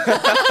take them.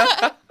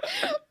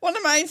 One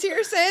of mine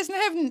here says,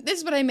 and this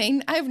is what I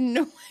mean, I have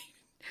no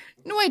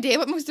idea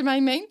what most of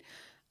mine mean.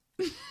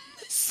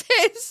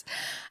 Says,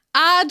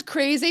 add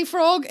Crazy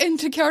Frog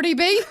into Cardi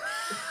B.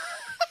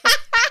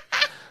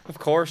 Of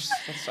course,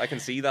 I can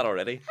see that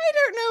already. I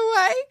don't know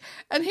why.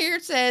 And here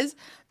it says,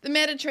 the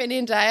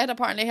Mediterranean diet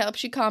apparently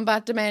helps you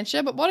combat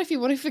dementia, but what if you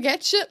want to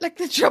forget shit like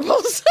the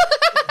troubles?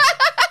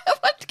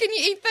 What can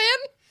you eat then?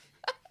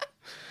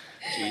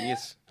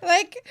 Genius.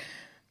 Like,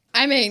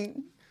 I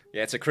mean...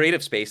 Yeah, it's a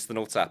creative space, the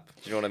Notes app.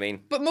 Do you know what I mean?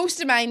 But most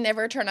of mine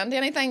never turn into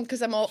anything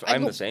because I'm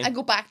the same. I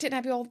go back to it and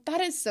I be all, that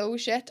is so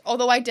shit.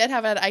 Although I did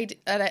have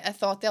a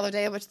thought the other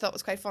day, which I thought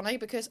was quite funny,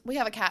 because we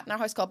have a cat in our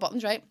house called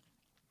Buttons, right?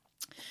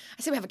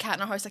 I say we have a cat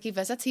in our house, like he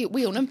visits,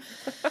 we own him.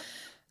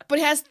 But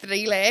he has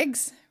 3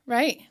 legs,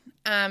 right?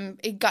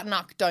 He got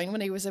knocked down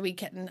when he was a wee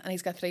kitten and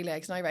he's got 3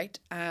 legs now, right?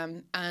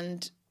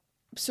 And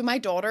so my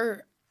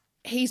daughter...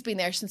 He's been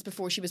there since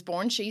before she was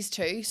born. She's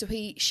 2, so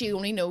she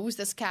only knows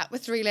this cat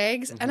with 3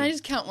 legs. Mm-hmm. And I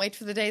just can't wait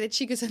for the day that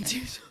she goes into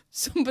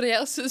somebody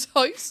else's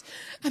house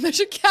and there's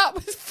a cat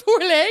with 4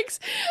 legs.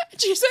 And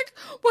she's like,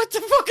 what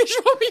the fuck is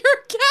wrong with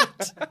your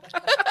cat?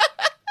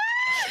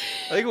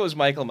 I think it was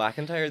Michael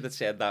McIntyre that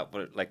said that,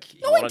 but like...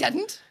 I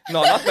didn't.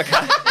 No, not the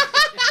cat.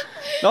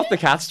 Not the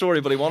cat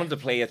story, but he wanted to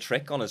play a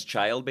trick on his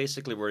child,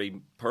 basically, where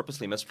he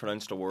purposely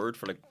mispronounced a word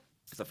for like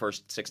the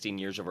first 16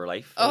 years of her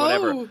life or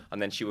whatever,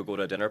 and then she would go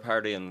to a dinner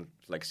party and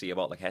like see a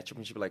bottle of ketchup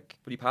and she'd be like,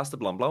 would you pass the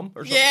blum blum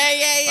or something?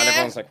 Yeah. And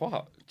everyone's like,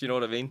 what? Do you know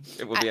what I mean?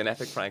 It would be an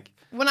epic prank.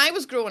 When I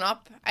was growing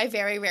up, I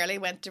very rarely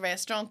went to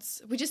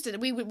restaurants. We just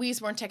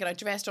weren't taken out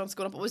to restaurants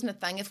growing up. It wasn't a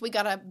thing. If we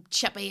got a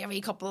chippy every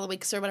couple of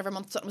weeks or whatever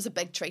month, something was a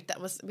big treat.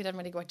 We didn't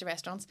really go out to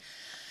restaurants.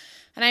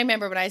 And I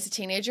remember when I was a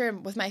teenager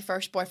with my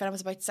first boyfriend, I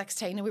was about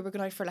 16 and we were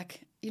going out for like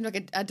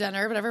a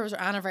dinner or whatever. It was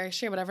our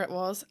anniversary or whatever it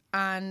was.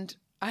 And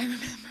I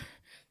remember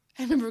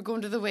I remember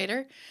going to the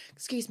waiter,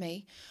 excuse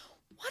me,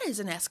 what is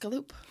an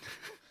escalope?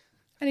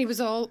 And he was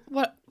all,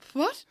 what?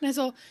 And I was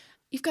all,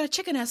 you've got a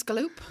chicken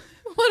escalope.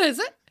 What is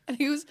it? And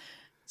he goes,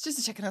 it's just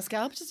a chicken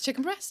escalope, just a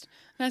chicken breast.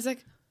 And I was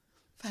like,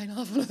 fine,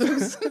 I'll have one of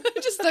those.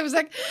 I was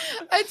like,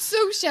 I'm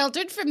so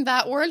sheltered from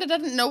that world. I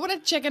didn't know what a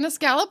chicken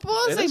escalope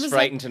was. It is was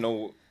frightening to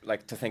know,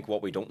 like, to think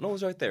what we don't know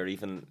is out there,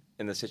 even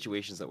in the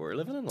situations that we're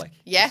living in. Like,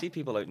 yeah. You see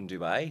people out in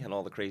Dubai and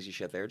all the crazy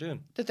shit they're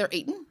doing. That they're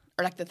eating?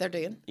 Or like that they're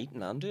doing?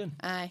 Eating and doing.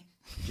 Aye.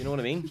 Do you know what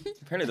I mean?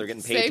 Apparently they're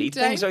getting paid to eat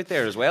time. things out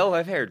there as well.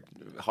 I've heard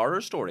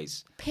horror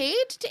stories.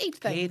 Paid to eat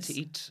things? Paid to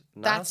eat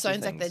nasty That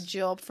sounds things. like the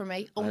job for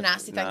me. Oh,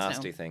 nasty things,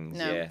 Nasty things,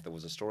 no. yeah. There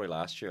was a story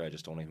last year, I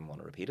just don't even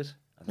want to repeat it.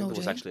 I think there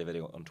was actually a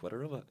video on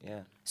Twitter of it, yeah.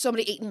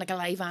 Somebody eating like a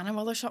live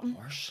animal or something?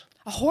 Worse.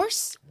 A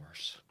horse?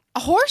 Worse. A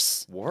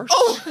horse? Worse?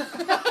 Oh!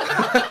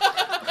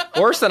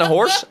 Worse than a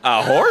horse?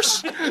 A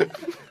horse?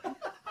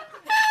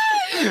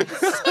 I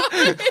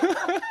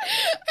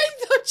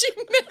thought you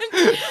meant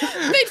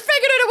they'd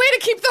figured out a way to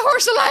keep the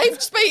horse alive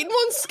just by eating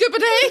one scoop a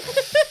day.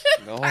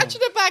 No.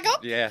 Patching it back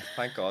up. Yeah,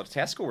 thank God.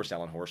 Tesco were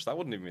selling horse. That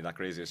wouldn't even be that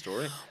crazy a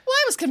story. Well,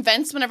 I was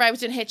convinced whenever I was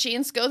doing Hitchy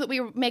in school that we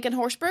were making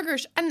horse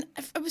burgers. And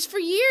it was for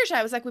years.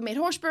 I was like, we made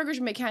horse burgers,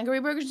 we made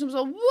kangaroo burgers. And I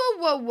was like,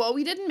 whoa,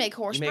 we didn't make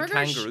horse burgers. You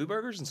made kangaroo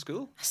burgers in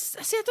school?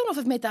 See, I don't know if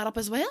I've made that up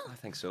as well. I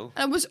think so.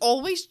 And it was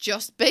always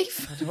just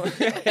beef.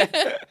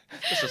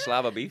 Just a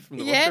slab of beef from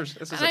the butchers.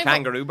 This is a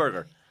kangaroo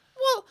burger.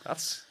 Well,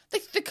 that's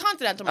the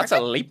continental market.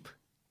 That's a leap.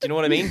 Do you know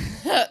what I mean?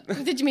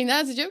 Did you mean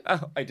that as a joke?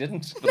 Oh, I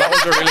didn't, but that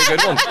was a really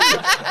good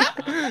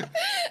one.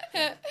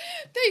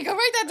 There you go,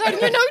 write that down in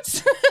your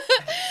notes.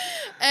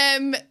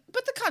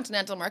 But the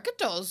continental market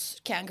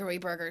does kangaroo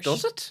burgers.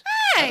 Does it?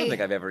 Aye. I don't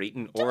think I've ever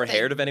eaten or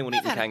heard of anyone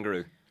eating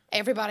kangaroo.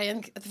 Everybody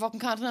at the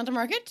fucking continental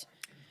market.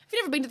 Have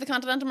you never been to the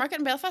continental market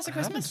in Belfast at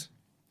Christmas?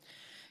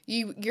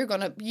 You are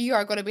gonna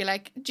be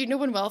like, do you know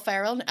when Will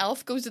Ferrell and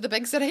Elf goes to the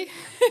big city?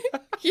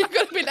 You're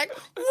gonna be like,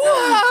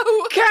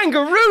 whoa,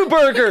 kangaroo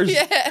burgers.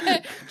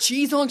 Yeah,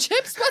 cheese on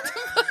chips. What the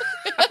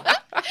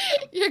fuck?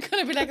 You're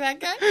gonna be like that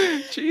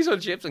guy. Cheese on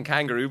chips and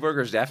kangaroo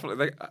burgers,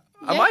 definitely. Like,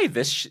 am I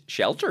this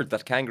sheltered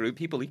that kangaroo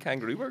people eat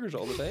kangaroo burgers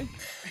all the time?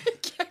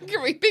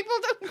 Kangaroo people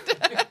don't.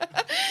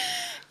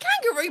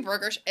 Kangaroo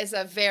burgers is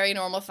a very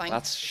normal thing.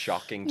 That's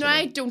shocking to me.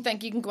 I me. don't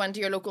think you can go into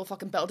your local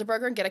fucking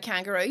Build-A-Burger and get a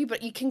kangaroo,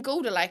 but you can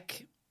go to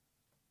like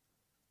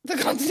the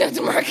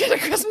continental market at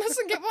Christmas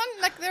and get one.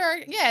 Like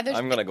there's.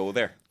 I'm gonna go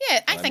there.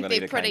 Yeah, I think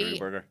they're pretty.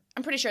 Burger.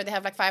 I'm pretty sure they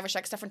have like 5 or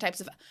 6 different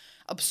types of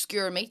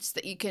obscure meats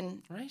that you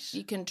can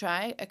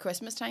try at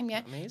Christmas time.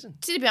 Yeah, amazing.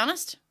 See, to be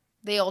honest,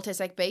 they all taste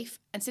like beef,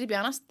 and see, to be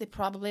honest, they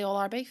probably all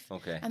are beef.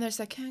 Okay. And they're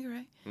just like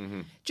kangaroo. Mm-hmm.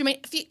 Do you mean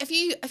if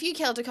you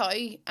killed a cow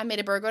and made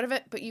a burger out of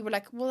it, but you were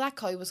like, well, that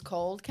cow was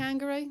called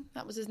Kangaroo.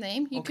 That was his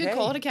name. You could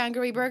call it a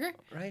kangaroo burger.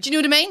 Right. Do you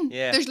know what I mean?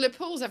 Yeah. There's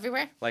loopholes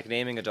everywhere. Like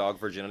naming a dog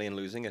virginity and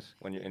losing it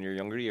when you're in your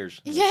younger years.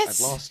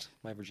 Yes. I've lost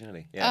my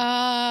virginity.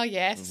 Yeah.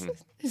 Yes. Mm-hmm.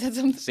 Is that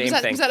something? Same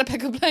thing. Was that a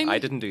pickup line? I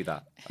didn't do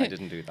that.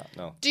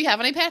 No. Do you have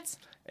any pets?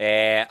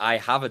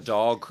 I have a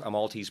dog, a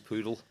Maltese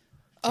poodle.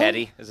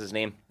 Teddy is his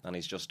name, and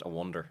he's just a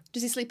wonder.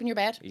 Does he sleep in your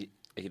bed?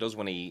 He does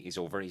when he's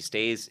over. He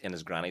stays in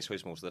his granny's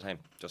house most of the time,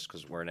 just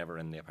because we're never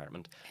in the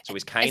apartment. So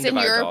he's kind of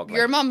our dog.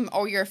 Your mum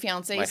or your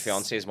fiance's? My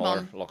fiance's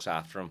mother looks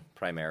after him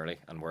primarily,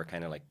 and we're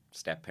kind of like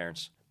step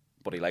parents.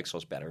 But he likes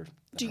us better.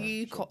 Do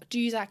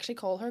you actually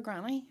call her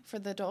granny for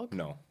the dog?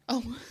 No.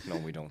 Oh. No,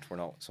 we don't. We're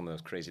not some of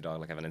those crazy dogs.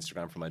 Like I have an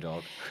Instagram for my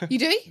dog. You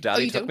do?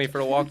 Daddy took me for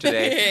a walk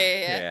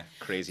today. Yeah.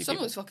 Crazy Some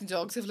people. of those fucking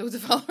dogs have loads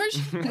of followers.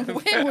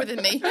 Way more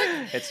than me.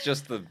 It's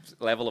just the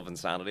level of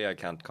insanity I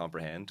can't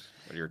comprehend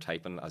when you're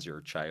typing as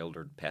your child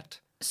or pet.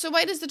 So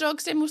why does the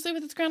dog stay mostly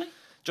with its granny?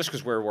 Just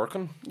because we're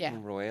working. Yeah.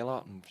 We're away a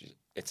lot. And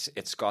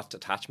it's got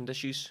attachment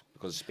issues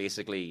because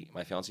basically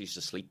my fiance used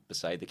to sleep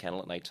beside the kennel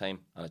at night time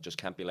and it just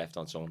can't be left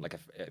on its own. Like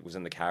if it was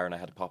in the car and I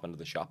had to pop into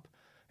the shop,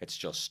 it's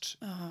just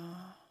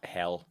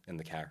hell in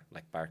the car,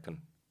 like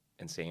barking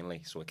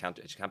insanely. So it can't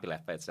be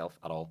left by itself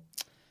at all,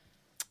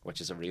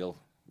 which is a real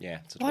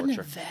it's a torture. What an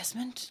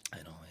investment. I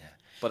know, yeah.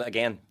 But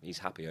again, he's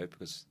happy out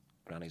because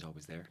Granny's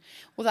always there.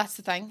 Well, that's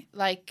the thing.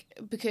 Like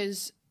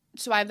because.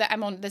 So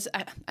I'm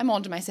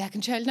on to my second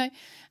child now,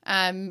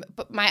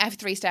 but I have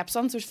 3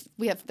 stepsons.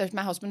 There's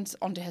my husband's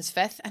onto his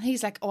 5th, and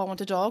he's like, "Oh, I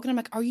want a dog," and I'm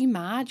like, "Are you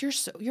mad?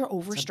 You're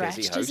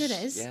overstretched as it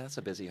is." Yeah, that's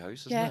a busy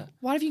house, isn't it?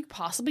 What have you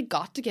possibly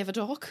got to give a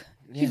dog?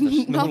 Yeah,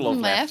 there's no love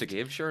left to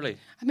give, surely.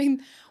 I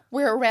mean,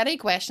 we're already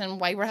questioning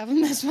why we're having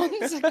this one.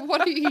 It's like,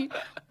 what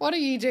are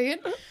you doing?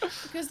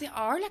 Because they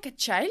are like a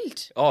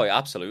child. Oh, yeah,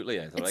 absolutely.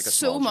 They're like a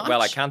so much.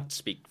 Well, I can't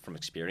speak from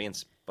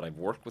experience, but I've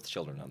worked with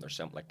children and they're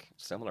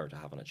similar to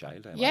having a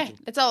child. I imagine.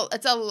 It's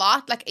a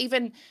lot. Like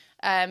even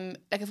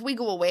like if we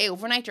go away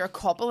overnight or a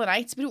couple of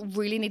nights, we don't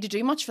really need to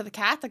do much for the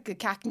cat. Like the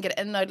cat can get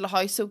in and out of the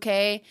house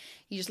okay.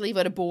 You just leave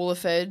out a bowl of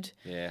food.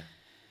 Yeah.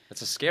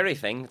 It's a scary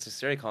thing. It's a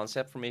scary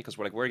concept for me because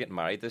we're getting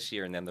married this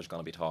year and then there's going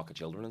to be talk of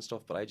children and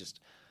stuff. But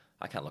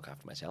I can't look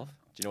after myself.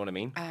 Do you know what I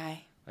mean?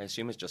 Aye. I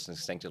assume it just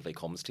instinctively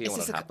comes to you when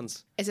it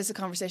happens. Is this a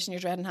conversation you're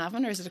dreading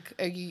having, or is it?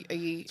 Are you?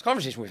 It's a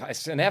conversation.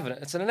 It's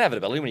an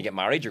inevitability when you get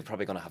married. You're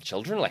probably going to have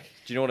children. Like,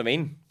 do you know what I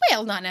mean?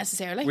 Well, not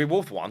necessarily. We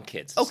both want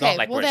kids. It's Okay, not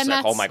like well, we're just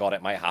then like, oh my god,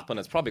 it might happen.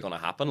 It's probably going to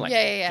happen. Like,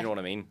 Yeah. do you know what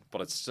I mean?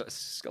 But it's a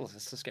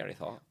scary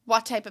thought.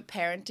 What type of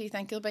parent do you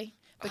think you'll be?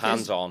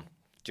 Hands on.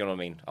 Do you know what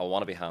I mean? I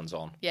want to be hands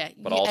on. Yeah,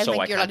 but I also don't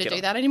think I you're can't allowed to get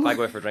do that anymore. If I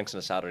go out for drinks on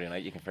a Saturday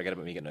night, you can forget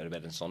about me getting out of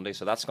bed on Sunday.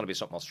 So that's going to be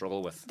something I'll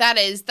struggle with. That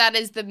is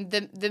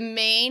the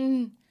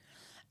main.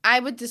 I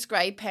would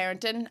describe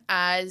parenting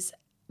as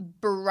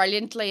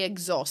brilliantly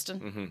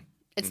exhausting.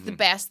 It's the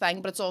best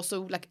thing, but it's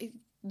also like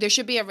there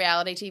should be a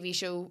reality TV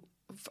show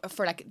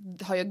for like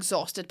how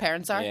exhausted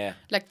parents are. Yeah.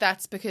 Like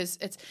that's because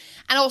it's.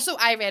 And also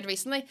I read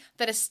recently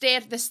that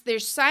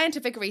there's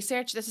scientific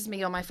research. This is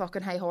me on my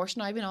fucking high horse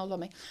now, being all love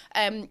me.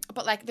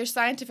 But like there's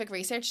scientific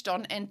research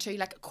done into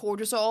like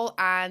cortisol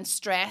and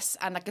stress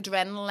and like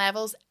adrenaline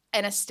levels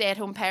in a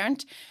stay-at-home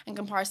parent in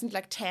comparison to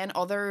like 10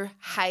 other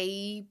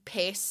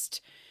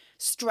high-paced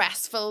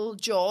stressful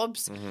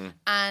jobs,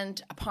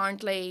 and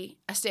apparently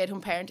a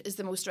stay-at-home parent is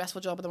the most stressful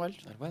job in the world.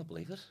 I'd well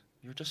believe it.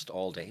 You're just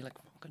all day like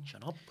fucking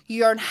shut up.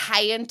 You're in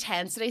high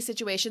intensity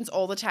situations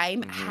all the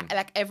time.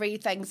 Like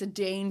everything's a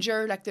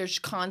danger. Like there's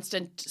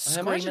constant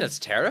screaming. I imagine it's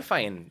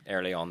terrifying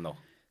early on though.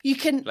 You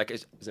can Like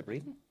is it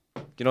breathing?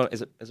 Do you know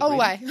is it oh breathing?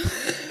 why?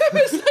 I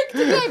was like,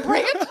 did I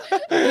bring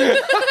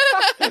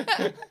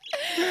it?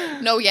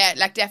 No, yeah,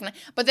 like definitely.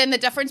 But then the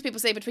difference people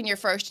say between your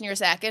first and your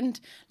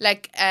second,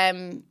 like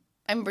I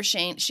remember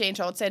Shane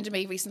Todd said to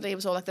me recently, it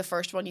was all like the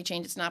first one you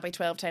change it snappy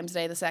 12 times a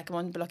day, the second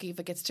one, but lucky if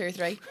it gets 2 or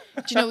 3.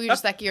 Do you know, you're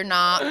just like you're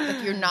not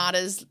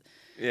as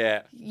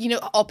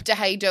up to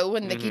high dough,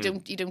 and like you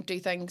don't do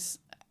things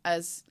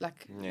as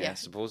like I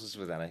suppose it's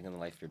with anything in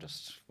life, you're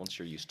just once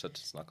you're used to it,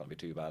 it's not going to be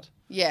too bad.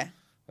 Yeah.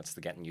 It's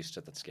the getting used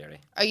to it that's scary.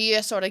 Are you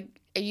the sort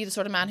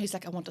of man who's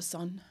like, I want a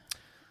son,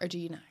 or do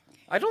you not?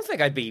 I don't think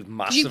I'd be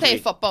massively. You play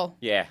football.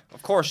 Yeah,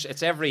 of course.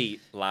 It's every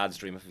lad's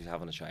dream if he's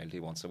having a child. He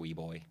wants a wee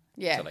boy.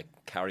 Yeah. To like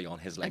carry on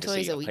his legacy. Until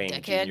he's a of wee playing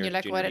dickhead, and you're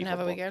like, why didn't I have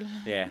a wee football. girl?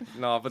 Yeah,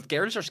 no, but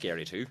girls are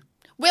scary too.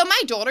 Well,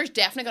 my daughter's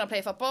definitely going to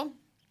play football.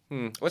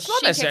 Well, it's not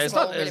She necessarily. kicks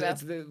It's not.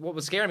 the ball really what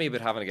was scaring me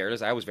about having a girl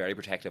is I was very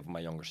protective of my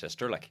younger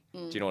sister. Like,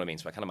 do you know what I mean?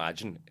 So I can't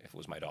imagine if it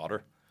was my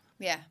daughter.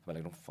 Yeah. But I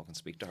don't fucking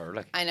speak to her.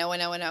 Like, I know.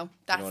 That's you know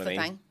what the I mean?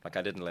 thing. Like,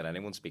 I didn't let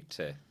anyone speak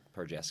to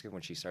poor Jessica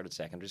when she started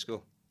secondary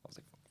school. I was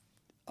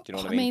like, do you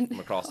know what I I mean? mean- From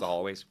across the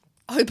hallways.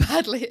 How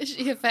badly is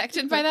she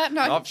affected by that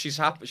now? No, she's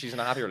happy. She's in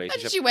a happy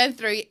relationship. And she went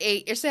through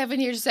 8 or 7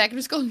 years of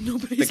secondary school.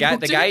 Nobody the spoke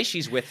to guy her.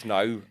 she's with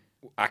now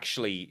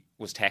actually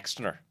was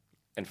texting her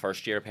in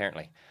first year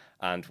apparently,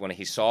 and when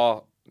he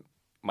saw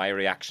my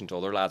reaction to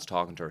other lads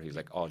talking to her, he was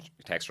like, "Oh,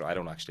 text her. I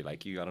don't actually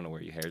like you. I don't know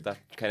where you heard that,"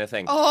 kind of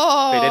thing.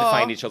 Oh. They did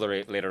find each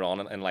other later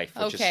on in life,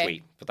 which is Okay.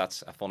 sweet. But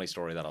that's a funny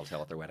story that I'll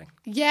tell at their wedding.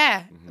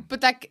 Yeah,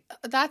 but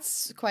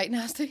that's quite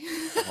nasty.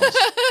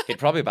 He'd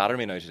probably batter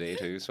me now today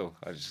too. So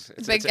it's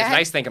guy.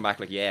 nice thinking back.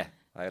 Like, yeah,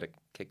 I had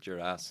kicked your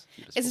ass.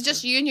 Is it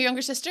just you and your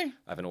younger sister?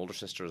 I have an older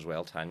sister as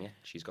well, Tanya.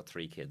 She's got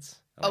 3 kids.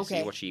 And I Okay.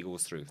 see what she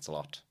goes through. It's a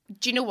lot.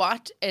 Do you know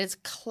what? It is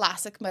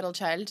classic middle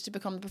child to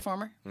become the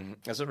performer.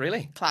 Is it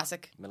really?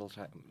 Classic. Middle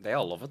time. They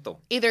all love it though.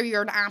 Either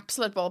you're an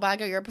absolute ball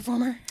bag or you're a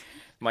performer.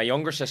 My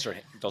younger sister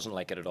doesn't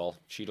like it at all.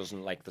 She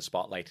doesn't like the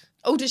spotlight.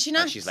 Oh, does she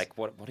not? And she's like,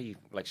 what are you,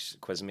 like, she's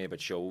quizzing me about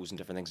shows and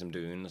different things I'm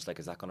doing. It's like,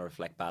 is that going to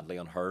reflect badly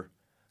on her?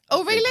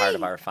 Oh, Being part really?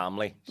 of our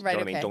family. You Right, know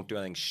what I mean? okay. Don't do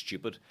anything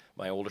stupid.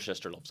 My older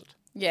sister loves it.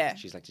 Yeah.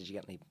 She's like, did you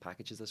get any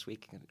packages this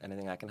week?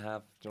 Anything I can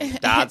have? Do you know,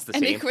 Dad's the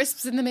Any same.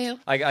 crisps in the mail?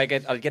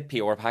 I'd get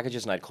PR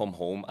packages and I'd come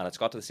home and it's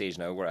got to the stage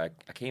now where I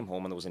came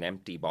home and there was an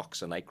empty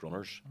box of Nike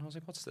runners. And I was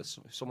like, what's this?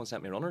 Someone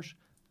sent me runners.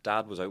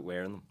 Dad was out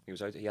wearing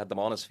them. He had them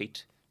on his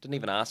feet. Didn't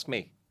even ask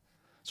me.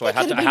 So I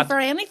could've been for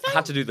anything. I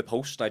had to do the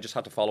post. I just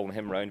had to follow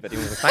him around video.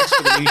 Thanks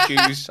for the new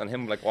shoes, and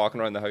him like walking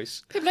around the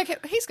house. People are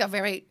like, he's got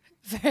very,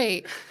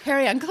 very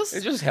hairy ankles.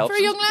 It just helps. for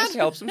a young lad. Just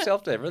helps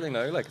himself to everything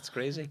now. Like, it's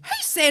crazy.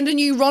 Who's sending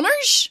you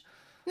runners?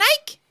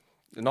 Nike?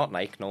 Not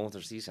Nike. No,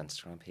 there's these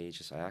Instagram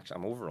pages.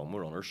 I'm overrun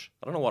with runners.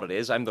 I don't know what it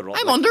is. I'm the runner.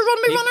 I'm underrun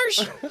my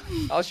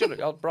runners.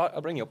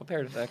 I'll bring you up a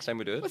pair the next time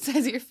we do it. What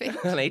size are your feet?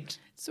 An 8.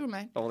 So am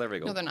I. Oh, there we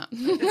go. No, they're not.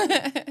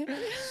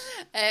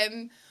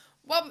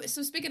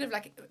 So speaking of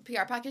like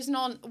PR packages and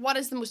on, what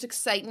is the most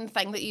exciting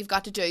thing that you've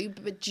got to do,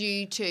 but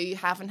due to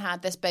having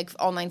had this big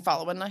online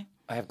following now?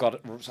 I have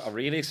got a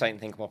really exciting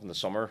thing come up in the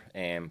summer.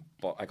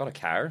 But I got a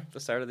car at the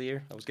start of the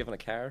year. I was given a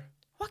car.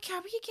 What car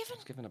were you given? I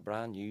was given a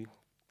brand new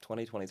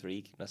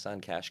 2023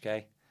 Nissan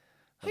Qashqai.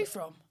 Who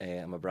from?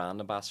 I'm a brand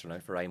ambassador now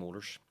for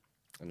iMotors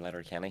in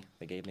Letterkenny.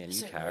 They gave me a new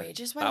It's car.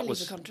 outrageous. Why did you leave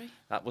the country?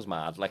 That was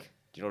mad. Like,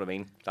 do you know what I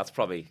mean? That's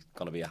probably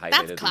going to be a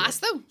highlight. That's class,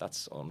 though.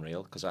 That's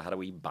unreal because I had a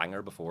wee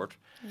banger before it.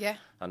 Yeah.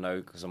 And now,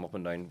 because I'm up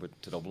and down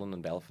to Dublin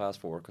and Belfast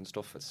for work and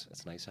stuff,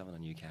 it's nice having a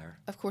new car.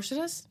 Of course it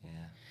is. Yeah.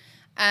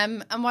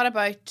 And what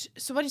about?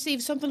 So what do you see?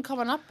 Something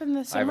coming up in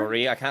the summer?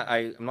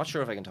 I'm not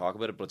sure if I can talk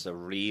about it, but it's a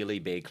really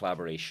big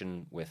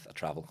collaboration with a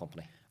travel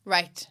company.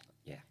 Right.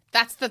 Yeah.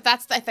 That's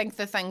I think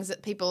the things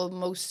that people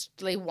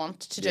mostly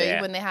want to do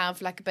when they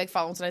have like a big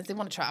following. So they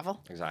want to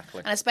travel.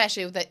 Exactly. And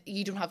especially that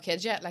you don't have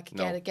kids yet. Like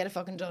get it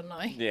fucking done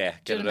now. Yeah,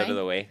 get it out of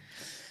the way.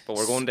 But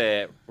we're going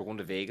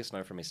to Vegas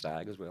now for my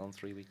stag as well in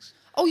 3 weeks.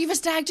 Oh, you've a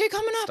stag do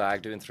coming up?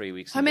 Stag do in 3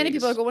 weeks. How many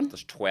Vegas. people are going?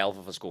 There's 12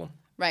 of us going.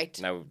 Right.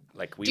 Now,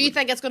 like do you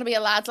think it's going to be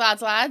a lads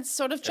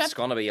sort of trip? It's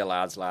going to be a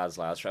lads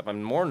trip.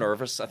 I'm more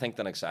nervous, I think,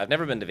 than excited. I've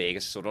never been to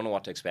Vegas, so I don't know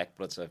what to expect,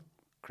 but it's a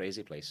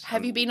crazy place.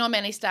 Have you been on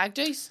many stag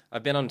do's?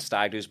 I've been on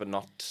stag do's, but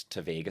not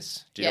to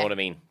Vegas. Do you know what I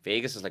mean?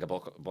 Vegas is like a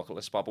bucket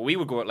list spot. But we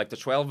would go out, like the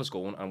 12 of us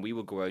going, and we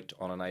would go out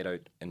on a night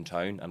out in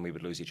town, and we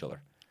would lose each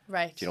other.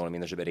 Right. Do you know what I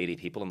mean? There's about 80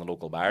 people in the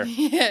local bar.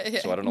 Yeah.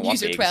 So I don't know what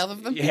Vegas... 12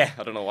 of them. Yeah,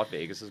 I don't know what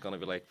Vegas is going to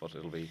be like, but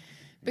it'll be...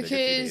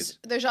 Because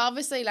there's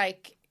obviously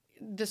like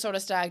the sort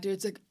of stag do,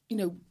 it's like, you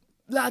know,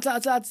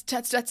 lads,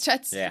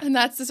 tits. Yeah. And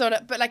that's the sort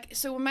of... But like,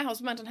 so when my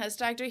husband went on his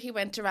stag do, he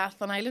went to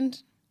Rathlin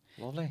Island.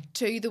 Lovely.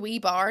 To the wee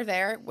bar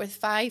there with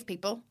 5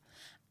 people.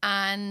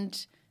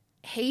 And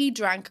he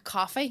drank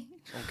coffee.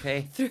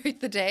 Okay. Throughout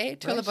the day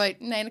till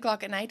about 9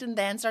 o'clock at night, and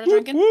then started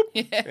drinking. Whoop.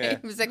 Yeah.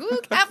 He was like, ooh,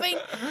 caffeine.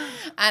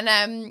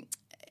 And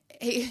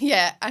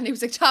and he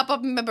was like, top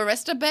up my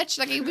barista bitch.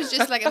 Like, he was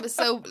just like, it was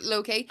so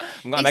low key.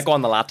 I might go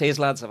on the lattes,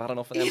 lads. I've had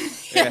enough of them.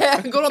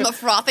 Yeah, going on the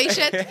frothy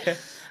shit.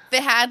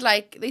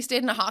 They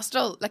stayed in a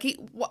hostel. Like,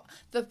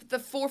 the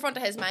forefront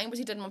of his mind was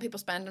he didn't want people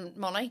spending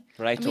money.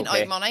 Right,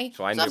 out money.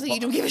 So obviously you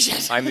don't give a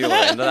shit. I'm the other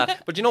end of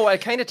that. But you know what?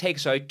 It kind of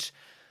takes out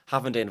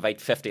having to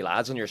invite 50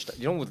 lads on your...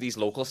 you know, with these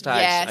local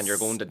stags, and you're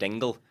going to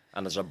Dingle,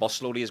 and there's a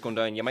busload is going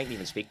down, you mightn't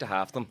even speak to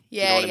half them.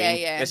 Yeah, you know what I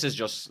mean? Yeah. This is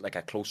just like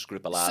a close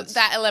group of lads. So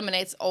that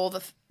eliminates all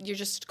the... you're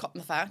just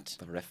cutting the fat.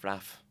 The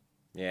riff-raff.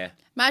 Yeah.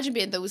 Imagine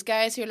being those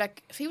guys who are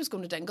like, if he was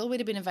going to Dingle, we'd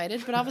have been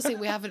invited, but obviously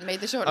we haven't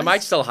made the shortlist. I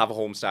might still have a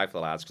home stag for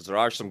the lads, because there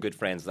are some good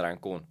friends that aren't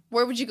going.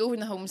 Where would you go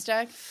in the home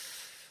stag?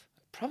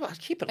 Probably I'd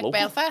keep it like local.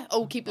 Belfast?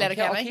 Oh, keep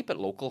Letterkenny. I'll keep it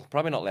local.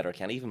 Probably not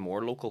Letterkenny, even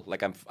more local.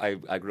 Like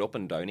I grew up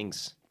in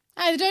Downings.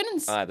 The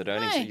Downings. The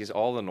Downings.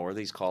 All the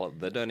Northies call it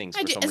the Downings.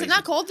 Is it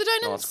not called the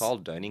Downings? No, it's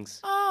called Downings.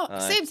 Oh,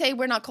 same say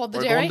we're not called the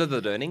We're Dairy. going to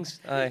the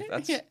Downings.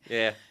 That's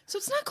yeah. So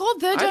it's not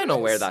called the Downings. I don't know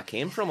where that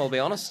came from. I'll be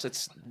honest.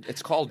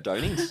 It's called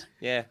Downings.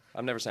 Yeah,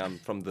 I've never said I'm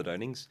from the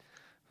Downings.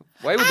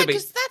 Why would there be?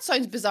 Because that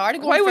sounds bizarre.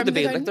 Why would there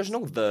be? Like, there's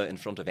no the in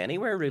front of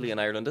anywhere really in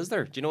Ireland, is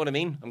there? Do you know what I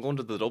mean? I'm going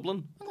to the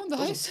Dublin. I'm going to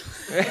the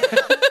house.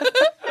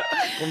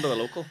 Going to the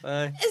local. Is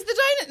the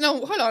Downings?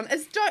 No, hold on.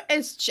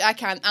 I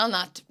can't. I'll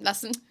not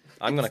listen.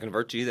 I'm going to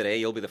convert you today.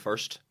 You'll be the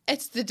first.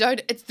 It's the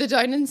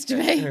Downings to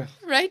me,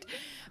 right?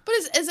 But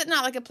is it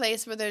not like a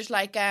place where there's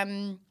like do you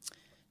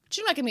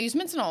know, like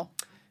amusements and all?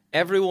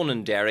 Everyone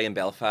in Derry and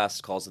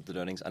Belfast calls it the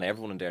Downings, and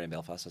everyone in Derry and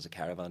Belfast has a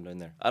caravan down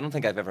there. I don't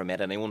think I've ever met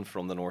anyone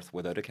from the north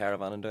without a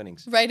caravan in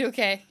Downings. Right.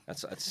 Okay.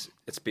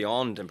 It's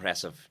beyond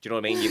impressive. Do you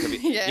know what I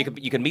mean?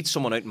 You can meet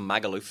someone out in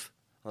Magaluf.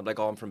 I'm like,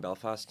 I'm from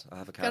Belfast. I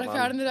have a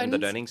caravan in the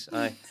Downings.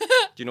 Aye. Do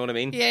you know what I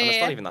mean? Yeah. And it's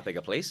not even that big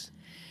a place.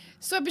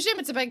 So I presume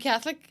it's a big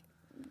Catholic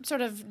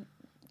sort of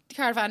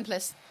caravan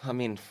place. I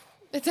mean,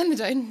 it's in the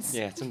Downs.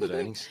 Yeah, it's in the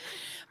Downings.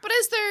 But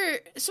is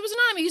it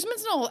not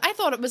amusements and all? I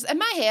thought it was, in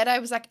my head, I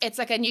was like, it's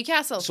like a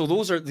Newcastle. So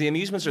the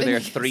amusements are there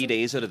 3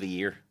 days out of the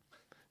year.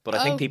 But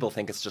I think people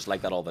think it's just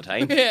like that all the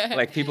time. Yeah.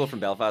 Like, people from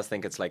Belfast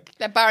think it's like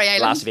Barry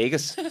Island. Las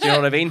Vegas. Do you know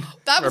what I mean?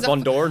 Or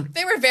Bundoran.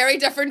 They were very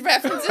different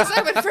references.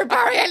 I went for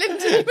Barry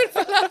Island and you went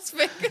for Las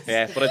Vegas.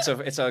 Yeah, but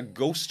it's a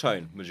ghost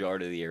town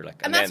majority of the year.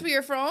 Like, and that's where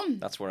you're from?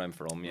 That's where I'm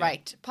from, yeah.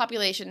 Right.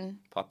 Population.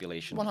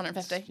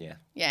 150.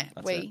 Yeah.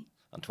 That's it.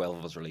 And 12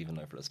 of us are leaving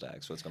now for the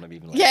stag, so it's going to be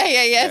even less.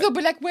 Yeah. They'll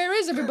be like, where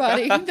is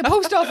everybody? The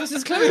post office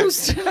is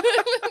closed.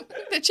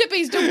 The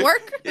chippies don't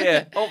work.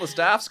 Yeah, all the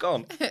staff's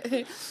gone.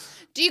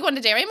 Do you go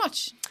into Derry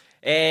much?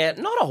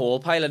 Not a whole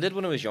pile. I did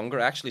when I was younger.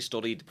 I actually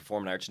studied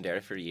performing arts in Derry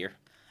for a year.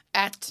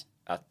 At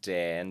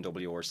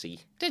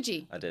NWRC. Did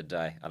you? I did,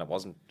 and it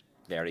wasn't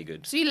very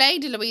good. So you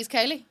lied to Louise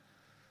Kiley,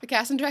 the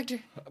casting director?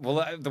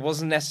 Well, there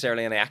wasn't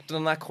necessarily any acting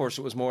in that course.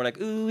 It was more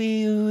like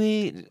ooh-wee,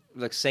 ooh-wee,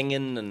 like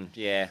singing and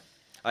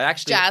I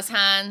actually jazz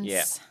hands.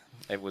 Yeah,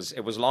 it was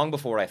long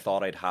before I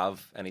thought I'd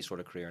have any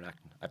sort of career in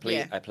acting.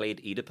 I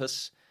played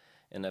Oedipus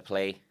in a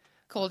play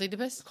called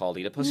Oedipus.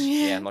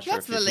 Yeah, I'm not sure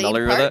if you're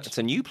familiar with it. It's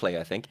a new play,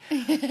 I think.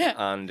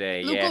 And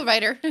local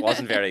writer.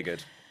 Wasn't very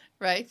good.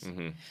 Right. Mm-hmm.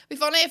 It'd be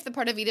funny if the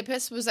part of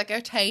Oedipus was like a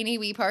tiny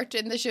wee part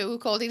in the show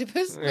called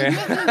Oedipus. Yeah.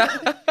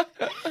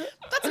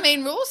 That's the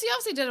main role. So you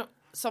obviously did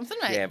something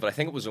right. Yeah, but I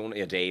think it was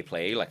only a day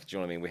play. Like, do you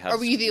know what I mean? We had. Or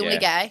were you the only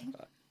guy?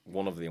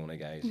 One of the only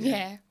guys.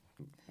 Yeah.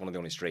 One of the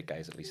only straight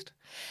guys, at least.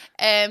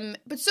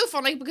 But so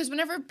funny because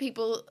whenever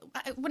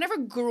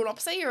grown up,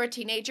 say you're a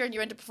teenager and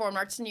you're into performing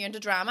arts and you're into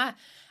drama,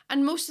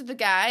 and most of the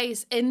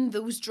guys in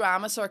those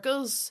drama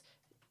circles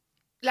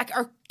like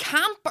are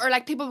camp, or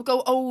like people would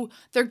go, oh,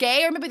 they're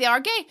gay, or maybe they are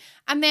gay,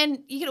 and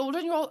then you get older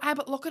and you're all,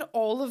 but look at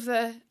all of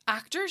the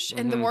actors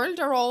in the world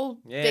are all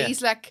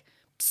these like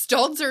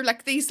studs or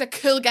like these like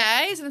cool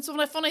guys, and it's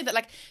so funny that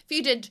like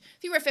if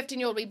you were a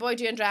 15-year-old wee boy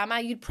doing drama,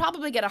 you'd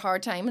probably get a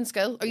hard time in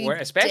school, or you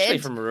especially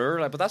did. from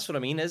rural. But that's what I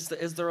mean. Is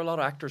there a lot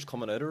of actors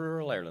coming out of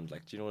rural Ireland?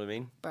 Like, do you know what I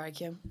mean? Barry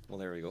Keoghan. Well,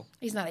 there we go.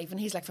 He's not even.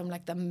 He's like from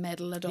like the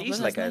middle of Dublin. He's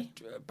like isn't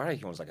he? Barry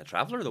Keoghan's like a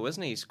traveller though,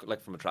 isn't he? He's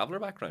like from a traveller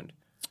background.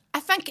 I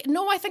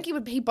think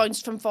he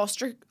bounced from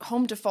foster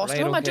home to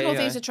foster home. I don't know if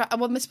he's I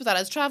would miss that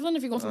as travelling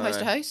if you're going from house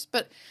to house,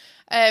 but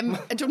I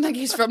don't think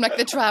he's from like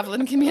the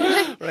travelling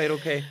community. Right,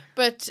 okay.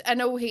 But I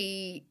know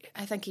I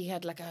think he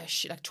had like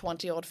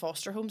 20 odd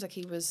foster homes. Like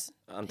he bounced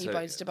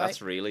about.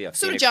 That's really a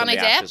so phoenix Johnny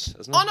from the Depp. ashes,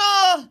 isn't it?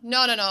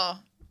 Oh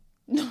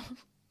no.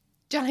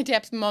 Johnny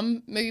Depp's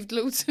mum moved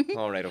loads.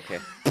 All right, okay.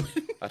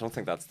 I don't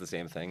think that's the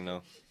same thing,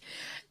 no.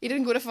 He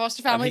didn't go to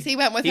foster families. He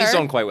went with her. He's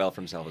done quite well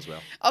for himself as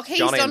well. Okay,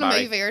 he's done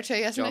a movie or two,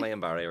 hasn't he? Johnny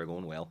and Barry are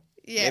going well.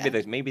 Yeah.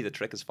 Maybe the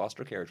trick is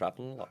foster care,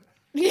 travelling a lot.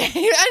 Yeah,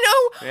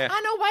 I know. Yeah.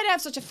 I know. Why do I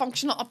have such a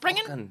functional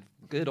upbringing? Fucking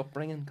good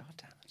upbringing. God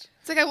damn it.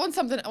 It's like I want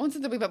something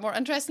a wee bit more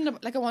interesting.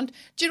 Like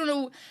do you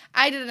know?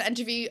 I did an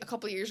interview a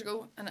couple of years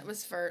ago, and it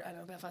was for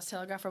Belfast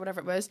Telegraph or whatever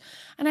it was.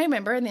 And I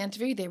remember in the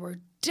interview they were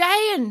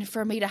dying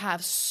for me to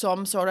have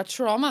some sort of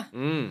trauma,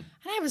 and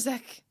I was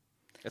like,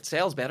 it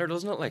sells better,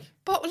 doesn't it? Like,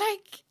 but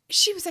like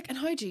she was like, and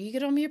how do you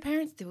get on with your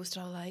parents? They were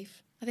still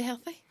alive. Are they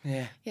healthy?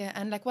 Yeah. Yeah,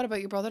 and like, what about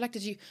your brother? Like,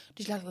 did you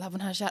let Levin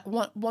have shadow?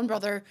 One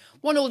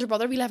older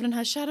brother, we Levin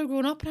has shadow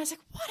growing up, and I was like,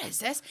 what is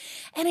this?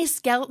 Any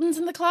skeletons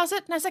in the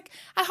closet? And I was like,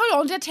 how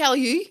long did I tell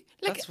you?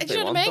 Like, that's what do you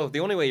they know want, what I mean? though. The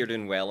only way you're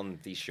doing well in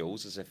these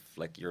shows is if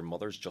like your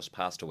mother's just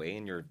passed away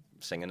and you're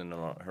singing in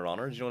her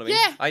honour. Do you know what I mean?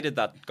 Yeah. I did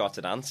that, got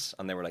to dance,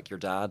 and they were like, your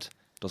dad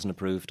doesn't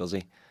approve, does he?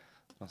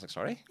 I was like,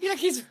 sorry? You're like,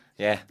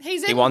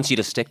 He wants you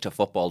to stick to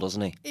football,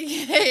 doesn't he?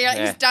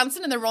 Yeah, he's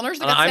dancing in the runners.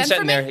 And I'm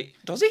sitting there,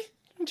 does he?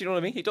 Do you know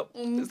what I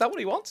mean? Is that what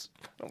he wants?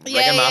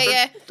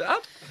 Yeah. Dad?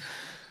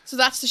 So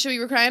that's the show you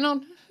were crying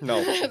on?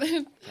 No.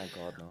 Thank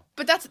God, no.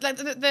 But that's like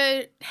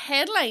the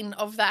headline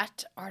of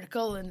that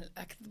article, and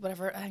like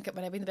whatever, I think it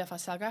might have been the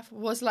Belfast Telegraph,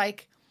 was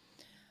like,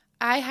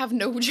 I have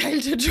no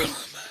childhood trauma.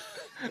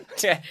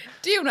 Yeah.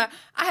 Do you know?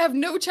 I have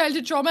no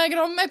childhood trauma. I get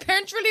on with my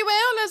parents really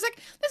well. And I was like,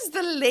 this is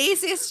the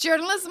laziest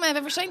journalism I've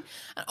ever seen.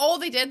 And all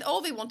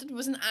they wanted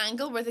was an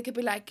angle where they could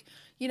be like,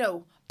 you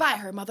know, by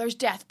her mother's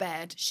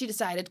deathbed, she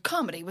decided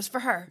comedy was for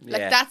her.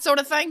 Like that sort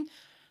of thing.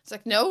 It's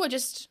like, no, I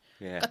just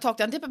got talked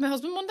into it by my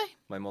husband one day.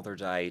 My mother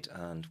died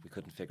and we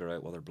couldn't figure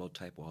out what her blood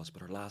type was,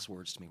 but her last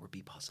words to me were,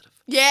 be positive.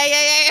 Yeah.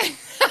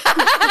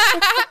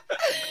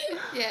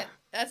 Yeah,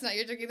 that's not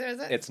your joke either, is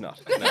it? It's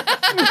not. No.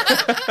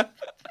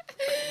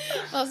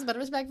 Well, it's a bit of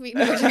respect for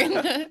eating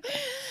chicken.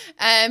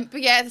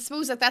 But yeah, I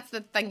suppose that's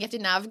the thing you have to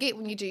navigate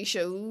when you do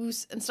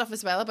shows and stuff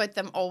as well, about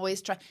them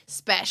always try,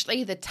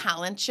 especially the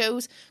talent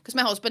shows, because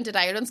my husband did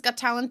Ireland's Got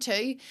Talent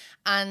too,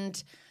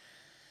 and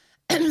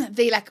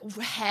they like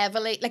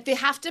heavily, like they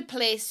have to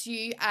place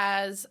you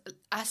as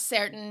a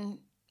certain,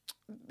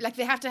 like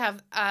they have to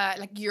have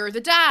like you're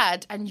the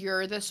dad and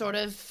you're the sort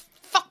of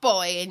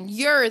fuckboy and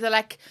you're the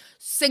like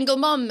single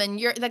mum, and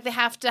you're like, they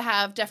have to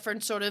have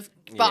different sort of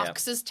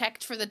boxes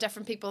ticked for the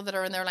different people that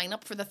are in their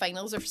lineup for the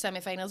finals or for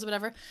semi-finals or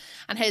whatever.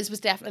 And his was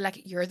definitely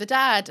like, you're the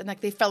dad, and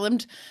like they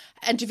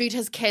interviewed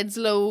his kids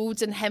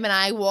loads, and him and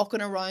I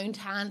walking around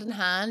hand in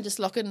hand just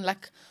looking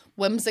like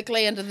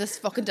whimsically into this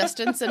fucking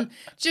distance and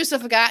just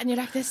stuff like that, and you're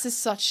like, this is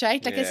such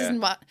shite, like this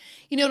isn't what,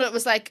 you know what it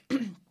was like.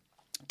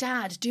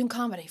 Dad doing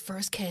comedy for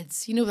his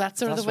kids, you know, that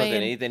sort of the way.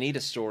 That's what they need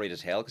a story to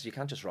tell, because you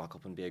can't just rock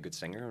up and be a good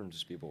singer and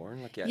just be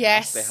boring. Like,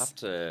 yes, they have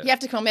to. You have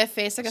to come with a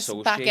face like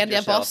a back end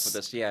of a bus. With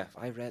this. Yeah,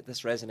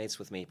 this resonates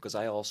with me because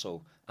I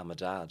also am a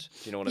dad. Do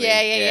you know what I mean?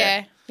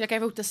 Yeah. Like, I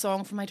wrote this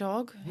song for my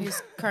dog,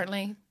 who's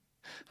currently.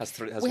 has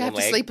we have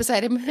to sleep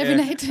beside him every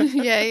night.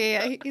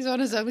 Yeah. He's on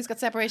his own. He's got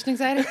separation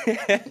anxiety.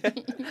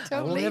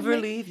 I will never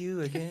leave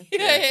you again.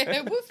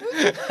 Yeah. Woof,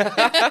 woof.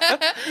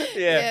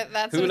 Yeah.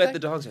 That's who let the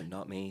dogs out?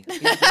 Not me.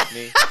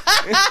 Me.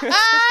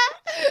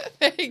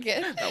 Very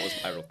good.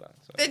 I wrote that.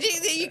 So. Did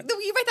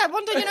you write that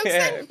one down your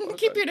notes then?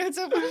 Keep your notes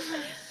open.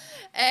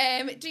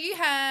 Do you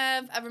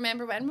have a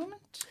remember when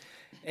moment?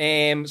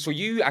 So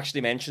you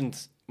actually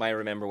mentioned my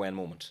remember when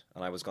moment,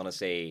 and I was gonna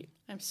say,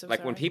 I'm so like,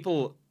 sorry.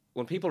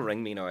 when people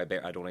ring me now, I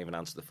don't even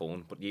answer the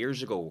phone. But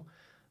years ago,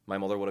 my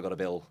mother would have got a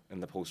bill in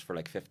the post for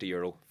like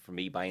 €50 for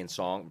me buying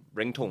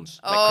ringtones,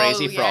 like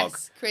Crazy Frog,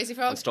 Crazy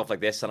Frog, and stuff like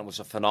this, and it was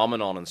a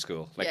phenomenon in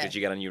school. Like, Yeah. did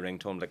you get a new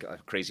ringtone, like a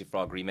Crazy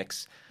Frog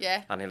remix?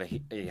 Yeah. And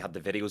he had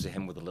the videos of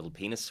him with a little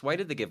penis. Why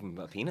did they give him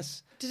a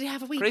penis? Did he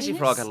have a wee Crazy penis?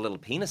 Frog had a little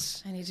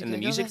penis I need to in the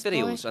Google music this,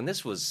 videos, boy. and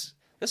this was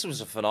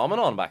a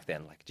phenomenon back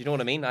then. Like, do you know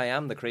what I mean? I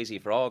am the Crazy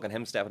Frog, and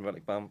him stepping about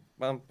like bam,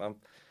 bam, bam.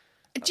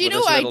 Do you with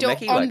know this I little don't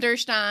Mickey, like-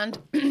 understand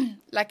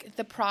like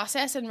the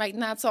process in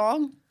writing that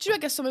song? Do you know, I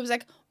guess somebody was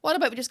like, what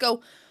about we just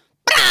go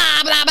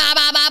blah, blah, blah,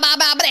 blah, blah, blah,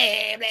 blah,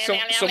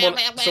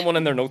 blah, Someone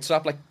in their notes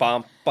app like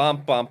bam,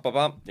 bam, bam, bam,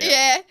 bam.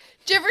 Yeah.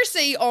 Do you ever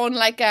see on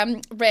like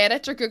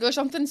Reddit or Google or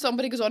something,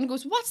 somebody goes on and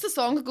goes, what's the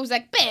song? It goes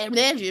like blah,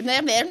 blah,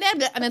 blah, blah, blah,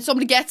 blah, and then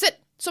somebody gets it.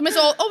 Some is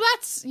all, oh,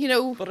 that's, you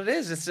know. But it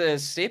is. It's a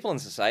staple in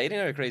society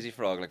now, Crazy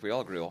Frog. Like, we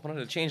all grew up on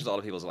it. It changed a lot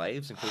of people's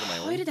lives, including my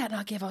How own. did that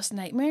not give us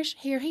nightmares?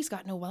 Here, he's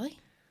got no willy.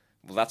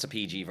 Well, that's a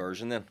PG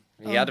version then.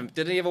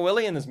 Did he have a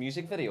willy in his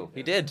music video?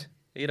 He did.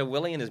 He had a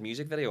willy in his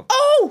music video.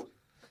 Oh!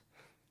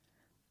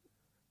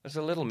 There's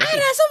a little Mickey.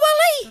 It has a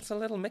willy! That's a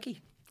little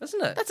Mickey,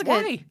 isn't it? That's a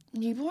Why?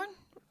 newborn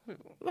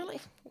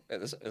willy.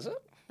 Is it?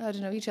 I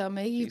don't know, you tell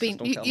me. You've Jesus, been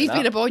don't tell me you've that.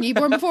 been a boy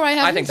newborn before I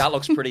have. I think that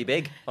looks pretty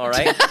big. All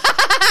right.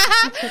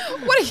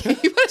 What are you?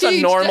 It's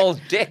a normal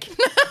dick.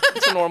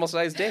 It's a normal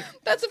sized dick.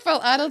 That's a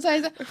full adult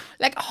size.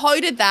 Like, how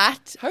did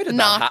that How did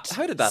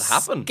that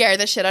happen? Scare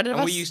the shit out of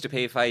And us. we used to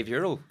pay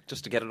 €5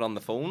 just to get it on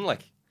the phone,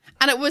 like.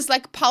 And it was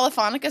like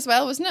polyphonic as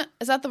well, wasn't it?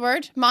 Is that the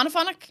word?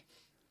 Monophonic?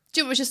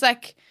 It was just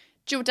like,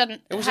 it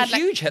didn't. It was a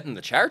huge hit in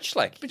the church,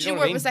 like. But you know it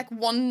what I mean? was like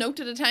one note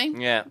at a time.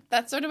 Yeah.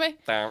 That sort of way.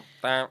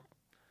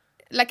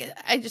 Like,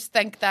 I just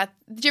think that.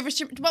 Did you ever?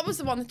 What was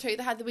the one too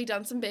that had the wee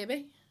dancing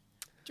baby?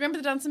 Do you remember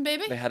the dancing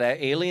baby? They had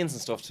aliens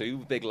and stuff too,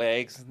 with big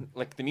legs.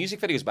 Like, the music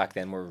videos back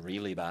then were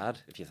really bad,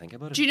 if you think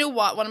about it. Do you know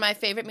what one of my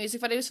favourite music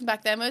videos from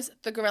back then was?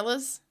 The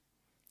Gorillas.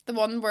 The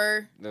one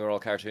where... They were all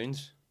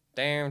cartoons.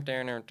 Is that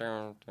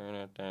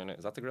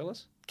the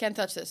Gorillas? Can't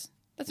touch this.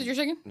 That's what you're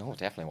singing? No, it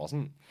definitely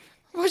wasn't.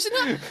 Was it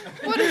not?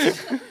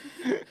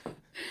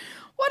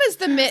 What is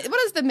the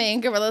main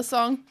Gorillaz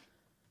song?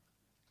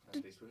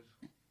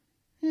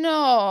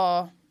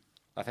 No.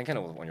 I think I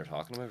know what one you're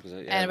talking about.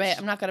 Because Anyway,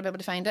 I'm not going to be able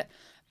to find it.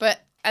 But...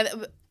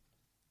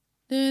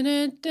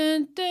 yeah.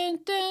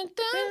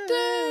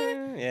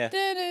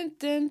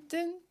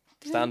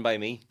 Stand By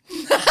Me.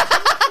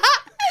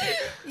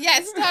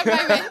 Yes, Stand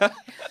By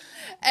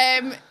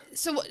Me.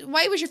 So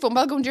why was your phone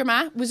bill going to your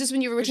ma? Was this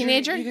when you were a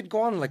teenager? You could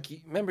go on, like,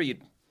 remember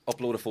you'd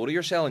upload a photo of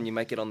yourself and you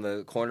might get on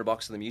the corner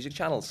box of the music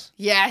channels.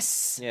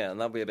 Yes. Yeah,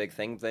 and that'd be a big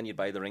thing. Then you'd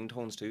buy the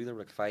ringtones too. They were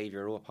like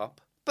 €5 a pop.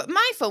 But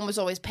my phone was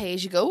always pay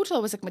as you go till I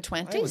was like my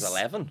 20s. I was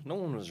 11. No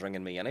one was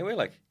ringing me anyway,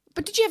 like.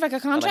 But did you have like a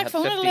contract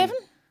phone at 11?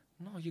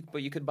 No,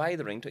 but you could buy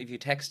the ringtone. If you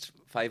text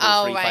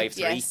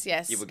 50353,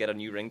 yes. you would get a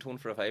new ringtone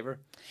for €5. Do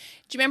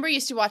you remember you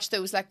used to watch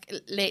those like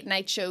late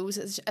night shows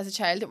as a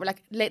child that were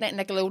like late night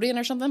Nickelodeon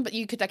or something, but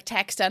you could like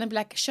text in and be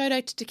like, shout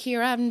out to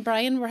Kira and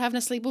Brian, we're having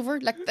a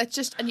sleepover. Like, that's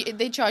just, and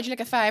they'd charge you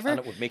like €5. And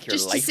it would make your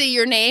just life. to see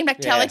your name,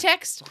 like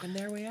teletext. Fucking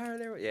there we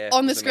are. Yeah,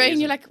 on the screen.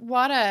 Amazing. You're like,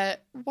 what a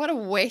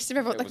waste of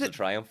everything. It was a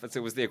triumph. It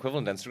was the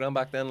equivalent of Instagram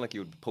back then. Like, you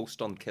would post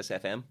on Kiss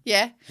FM.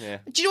 Yeah. Yeah.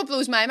 Do you know what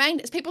blows my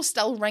mind? Is people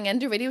still ring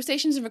into radio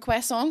stations and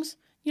request songs.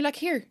 You're like,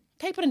 here,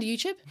 type it into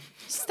YouTube.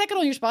 Stick it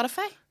on your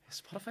Spotify.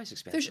 Spotify's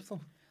expensive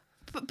though.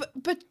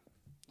 But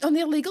on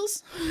the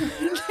illegals.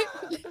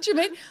 Do you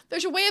mean?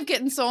 There's a way of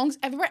getting songs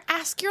everywhere.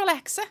 Ask your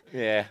Alexa.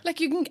 Yeah. Like,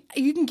 you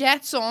can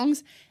get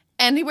songs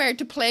anywhere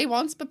to play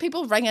once, but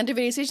people ring into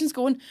radio stations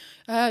going,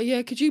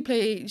 yeah, could you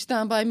play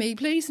Stand By Me,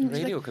 please? And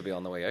the radio could be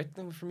on the way out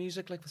then for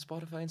music, like with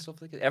Spotify and stuff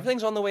like that.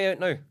 Everything's on the way out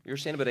now. You were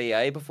saying about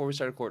AI before we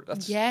started recording.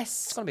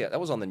 Yes. That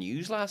was on the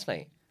news last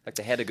night. Like,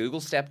 the head of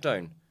Google stepped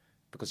down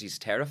because he's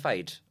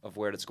terrified of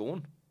where it's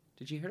going.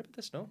 Did you hear about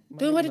this? No?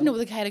 No, I didn't know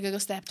the head of Google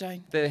stepped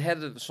down. The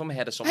head of some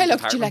Hey, look,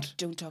 department. you like,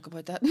 don't talk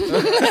about that.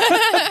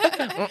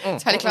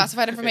 It's highly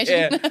classified information.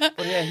 Yeah.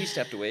 But yeah, he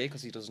stepped away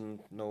because he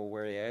doesn't know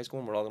where AI is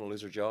going. We're all going to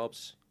lose our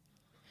jobs.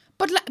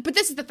 But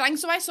this is the thing.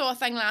 So I saw a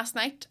thing last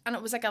night, and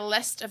it was like a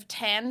list of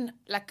 10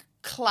 like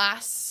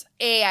class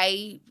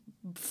AI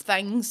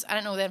things. I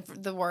don't know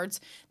the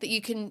words that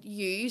you can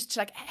use to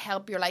like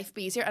help your life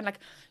be easier, and like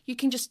you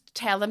can just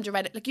tell them to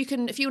write it. Like, you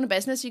can, if you own a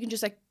business, you can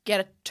just like get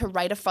it to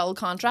write a full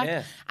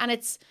contract, and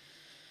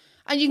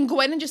you can go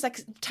in and just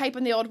like type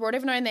in the odd word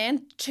every now and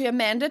then to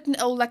amend it, and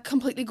it'll like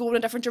completely go in a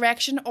different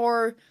direction,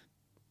 or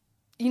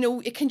you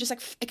know, it can just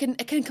like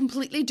it can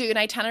completely do an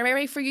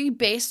itinerary for you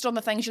based on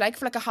the things you like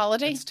for like a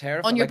holiday. It's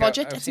terrifying. On your like,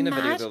 budget. I've seen a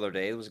video the other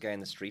day. There was a guy in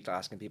the street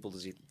asking people,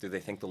 do they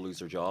think they'll lose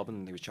their job?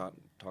 And he was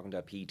talking to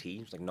a PT. He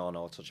was like, no,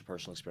 it's such a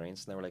personal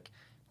experience. And they were like,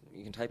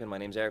 you can type in, my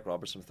name's Eric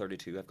Roberts, I'm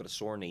 32, I've got a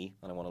sore knee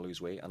and I want to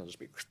lose weight, and I'll just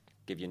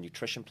give you a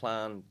nutrition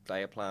plan,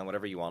 diet plan,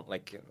 whatever you want,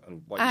 like,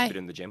 and what you should do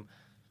in the gym.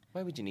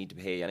 Why would you need to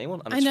pay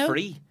anyone? And it's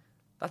free.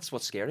 That's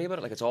what's scary about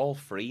it. Like, it's all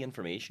free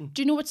information.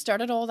 Do you know what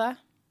started all that?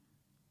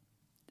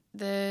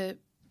 The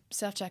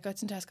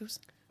self-checkouts in Tesco's.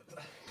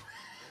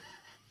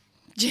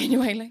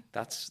 Genuinely.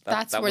 That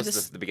where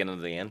was the beginning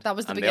of the end. That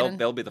was the beginning.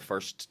 They'll be the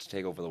first to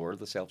take over the world,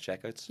 the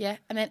self-checkouts. Yeah,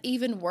 and then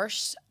even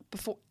worse,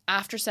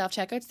 after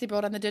self-checkouts, they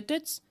brought in the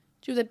doot-doots.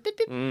 Do the beep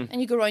beep, and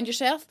you go around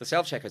yourself. The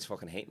self-checkouts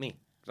fucking hate me.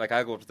 Like,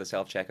 I go to the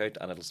self-checkout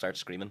and it'll start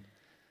screaming,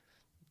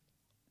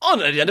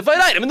 unidentified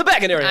item in the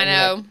back area.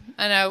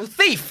 I know.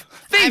 Thief!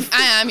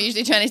 I am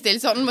usually trying to steal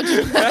something, but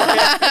we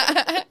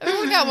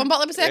got one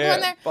bottle of Prosecco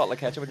in there. Bottle of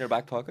ketchup in your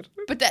back pocket.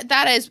 But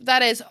that is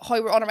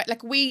how we're on it.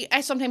 Like, I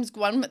sometimes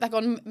go on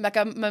like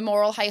a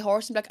moral high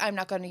horse and be like, I'm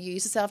not going to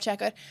use the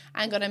self-checkout.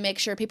 I'm going to make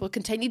sure people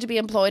continue to be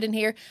employed in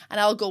here, and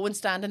I'll go and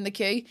stand in the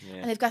queue.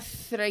 And they've got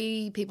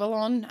 3 people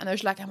on, and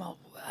there's like, I'm all,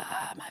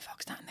 my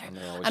fuck standing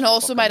there. And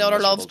also my daughter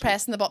loves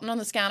pressing the button on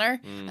the scanner.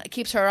 And it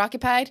keeps her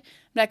occupied. I'm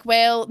like,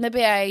 well,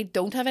 maybe I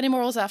don't have any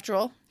morals after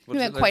all. You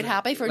went quite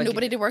happy for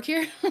nobody to work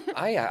here.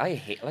 I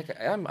hate, like,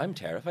 I'm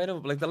terrified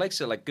of, like, the likes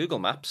of, like, Google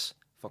Maps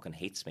fucking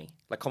hates me.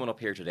 Like, coming up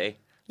here today,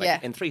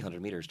 like, in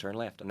 300 meters, turn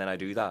left, and then I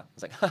do that.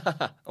 It's like,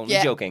 only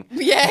joking.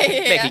 Yeah.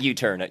 Make a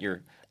U-turn at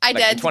your, I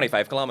like, did.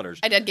 25 kilometers.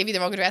 I did give you the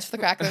wrong address for the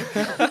crack, though.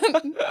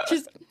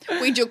 Just,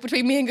 we joke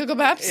between me and Google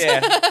Maps. Yeah,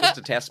 just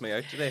to test me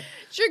out today.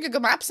 Sure,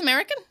 Google Maps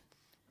American?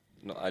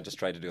 No, I just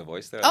tried to do a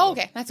voice there. Oh,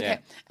 okay, that's okay.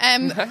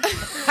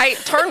 Hey,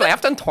 turn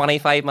left in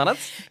 25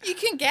 minutes. You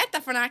can get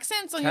different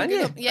accents on Can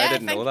your you? Google. Yeah, I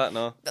didn't know that,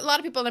 no. A lot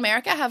of people in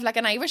America have like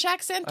an Irish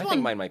accent. I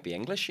think mine might be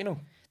English, you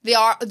know.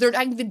 I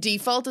think the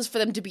default is for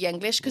them to be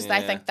English because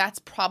I think that's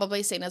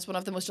probably seen as one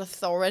of the most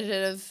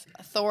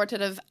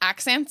authoritative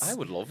accents. I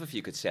would love if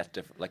you could set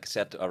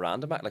a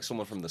random like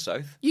someone from the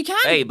south. You can.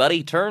 Hey,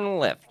 buddy, turn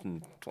left.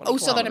 In 20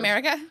 Southern kilometers.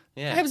 America.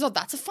 Yeah. I was like,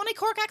 that's a funny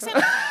Cork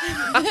accent.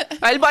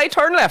 I'll buy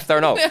turn left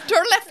or no.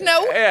 Turn left,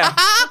 no. Yeah.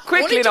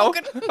 Quickly, no.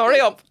 Hurry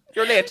up.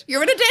 You're late.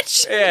 You're in a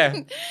ditch.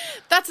 Yeah.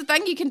 That's the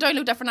thing. You can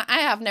download different. I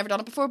have never done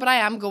it before, but I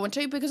am going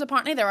to because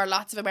apparently there are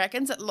lots of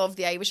Americans that love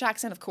the Irish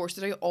accent. Of course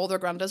they do. All their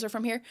grandas are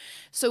from here,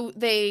 so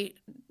they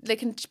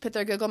can put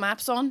their Google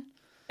Maps on.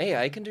 Hey,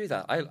 I can do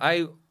that.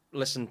 I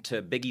listened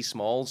to Biggie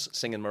Smalls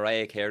singing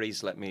Mariah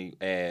Carey's "Let Me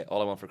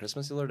All I Want for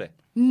Christmas" the other day.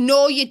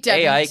 No, you didn't.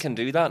 Hey, I can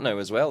do that now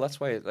as well. That's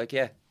why, like,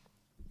 yeah.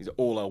 He's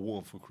all I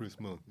want for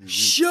Christmas.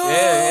 Shut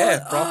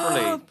Yeah, properly.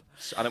 up.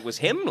 And it was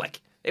him,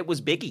 like, it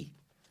was Biggie.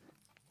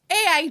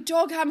 AI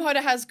dug him out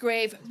of his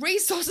grave,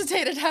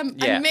 resuscitated him,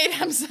 and made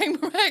him sing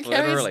Mariah Carey's.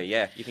 Literally,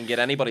 yeah. You can get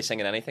anybody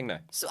singing anything now.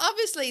 So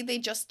obviously they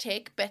just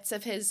take bits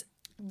of his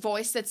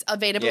voice that's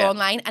available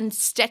online and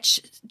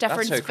stitch different That's how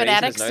crazy it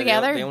phonetics is now.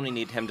 together. They only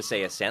need him to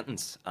say a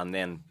sentence, and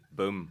then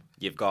boom,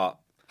 you've got.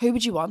 Who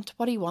would you want?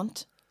 What do you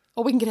want?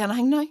 Oh, we can get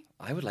anything now.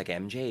 I would like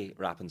MJ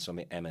rapping some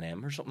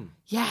Eminem or something.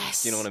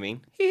 Yes. Do you know what I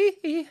mean?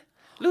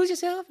 Lose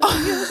yourself.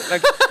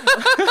 Like,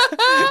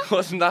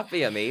 wouldn't that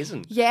be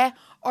amazing? Yeah,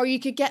 or you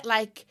could get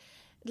like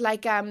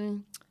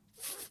Philomena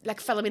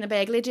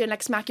Begley doing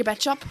like smack your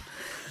bitch up.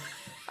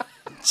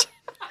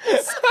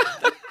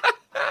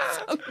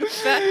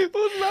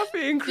 Wouldn't that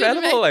be incredible? You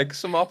know what I mean? Like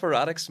some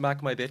operatic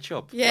smack my bitch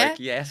up. Yeah. Like,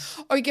 yes.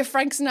 Or you get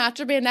Frank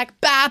Sinatra being like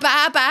ba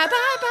ba ba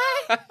ba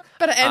ba.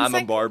 But it ends I'm a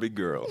like Barbie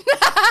girl.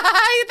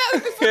 that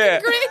would be fucking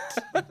Yeah. great.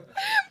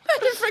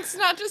 Imagine Frank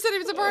Sinatra said he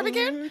was a Barbie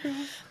girl.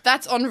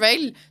 That's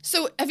unreal.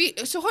 So have you?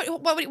 So how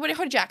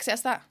did you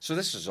access that? So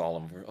this is all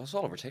over. It's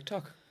all over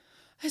TikTok.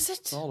 Is it?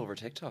 It's all over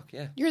TikTok.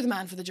 Yeah, You're the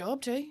man for the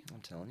job too.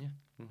 I'm telling you.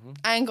 Mm-hmm.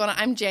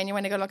 I'm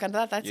genuinely gonna look into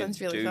that. That sounds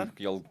really fun.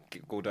 You'll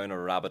go down a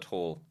rabbit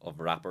hole of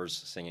rappers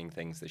singing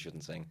things they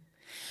shouldn't sing.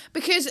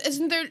 Because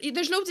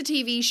there's loads of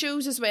TV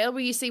shows as well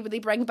where you see where they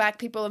bring back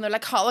people and they're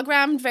like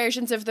hologrammed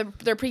versions of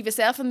their previous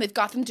self and they've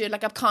got them doing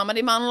like a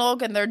comedy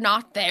monologue and they're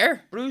not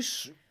there.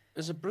 Bruce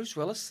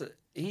Willis?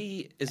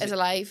 He is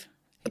alive,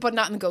 but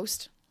not in the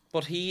Ghost.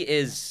 But he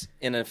is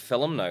in a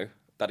film now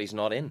that he's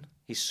not in.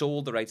 He's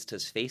sold the rights to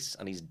his face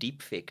and he's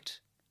deep faked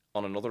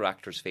on another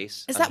actor's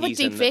face. Is that what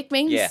deep fake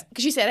means? Yeah.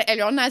 Because you said it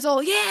earlier on and I was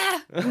all, yeah.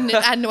 I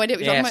had no idea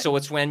what you're talking about. So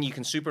it's when you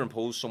can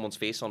superimpose someone's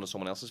face onto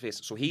someone else's face.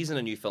 So he's in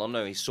a new film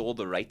now. He sold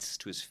the rights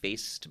to his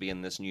face to be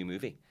in this new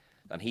movie.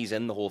 And he's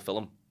in the whole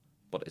film.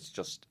 But it's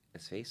just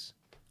his face.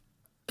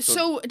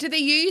 So do they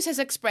use his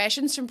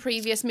expressions from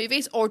previous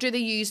movies or do they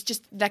use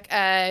just like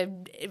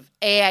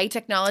AI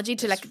technology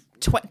to like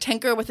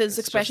tinker with his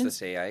expressions? It's just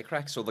this AI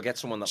crack. So they'll get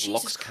someone that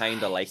looks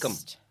kind of like him.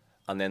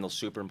 And then they'll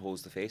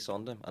superimpose the face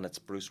on them, and it's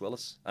Bruce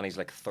Willis, and he's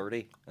like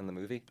 30 in the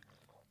movie.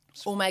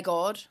 Oh my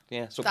god!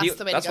 Yeah, so that's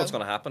what's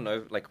going to happen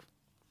now. Like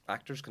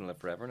actors can live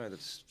forever now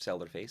that sell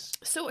their face.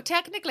 So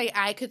technically,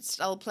 I could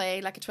still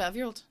play like a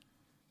 12-year-old.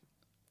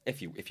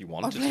 If you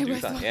wanted to do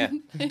that, yeah,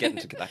 get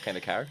into that kind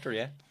of character,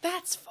 yeah.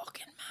 That's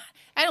fucking mad.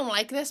 I don't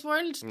like this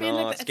world. Being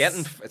No, like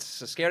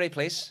it's a scary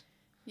place.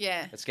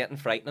 Yeah, it's getting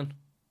frightening.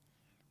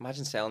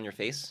 Imagine selling your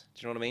face.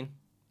 Do you know what I mean?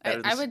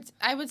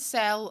 I would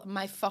sell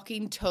my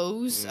fucking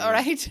toes, all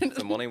right? If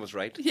the money was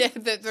right. Yeah.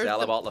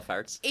 Sell a bottle of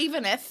farts.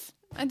 Even if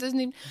it doesn't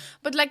even...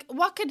 But like,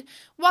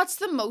 what's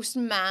the most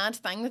mad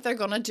thing that they're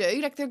going to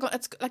do? Like,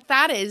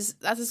 that's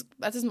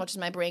as much as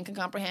my brain can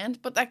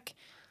comprehend. But like,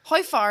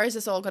 how far is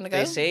this all going to go?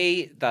 They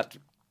say that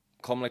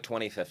come like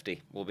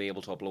 2050, we'll be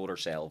able to upload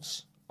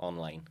ourselves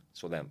online,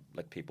 so then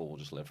like people will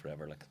just live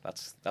forever. Like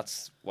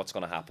that's what's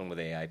going to happen with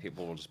AI.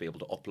 People will just be able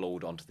to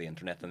upload onto the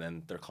internet, and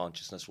then their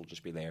consciousness will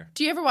just be there.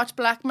 Do you ever watch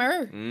Black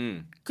Mirror?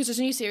 Because there's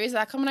a new series of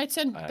that coming out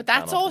soon. But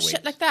that's all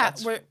shit like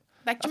that.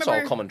 That's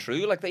all coming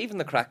true. Like even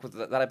the crack with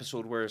that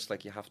episode where it's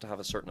like you have to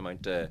have a certain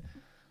amount of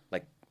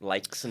like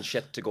likes and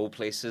shit to go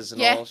places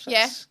and all.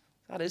 Yeah.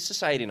 That is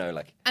society now.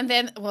 Like. And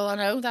then, well, I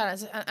know that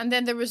is, and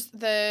then there was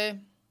the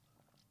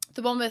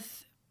one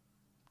with.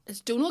 Is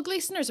Donald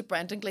Gleason or is it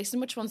Brendan Gleason?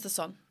 Which one's the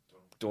son?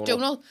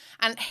 Donald.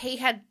 And he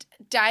had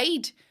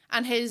died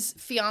and his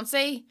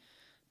fiancée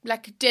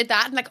like did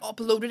that and like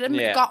uploaded him,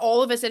 Yeah. got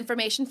all of his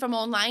information from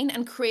online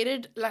and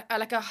created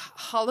like a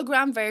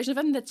hologram version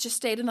of him that just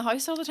stayed in the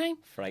house all the time.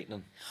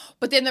 Frightening.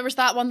 But then there was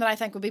that one that I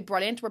think would be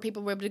brilliant, where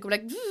people were able to go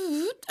like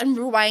and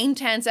rewind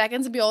 10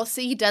 seconds and be all,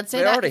 see, you did say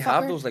They that. already you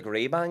have fucker." those like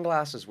Ray-Ban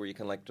glasses where you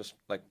can like just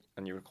like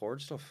and you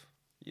record stuff.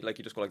 You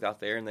just go like that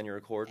there and then you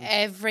record.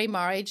 Every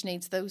marriage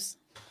needs those.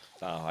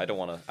 Oh, I don't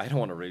want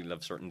to really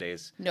live certain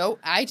days. No,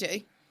 I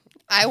do.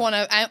 I want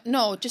to.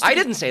 No, just. I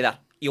didn't say that.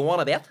 You want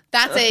to bet?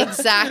 That's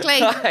exactly.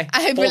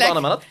 I'd be Hold like, on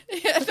a minute.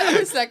 Yeah, that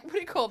was like, what do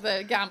you call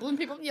the gambling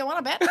people? You want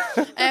to bet?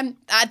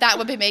 That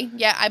would be me.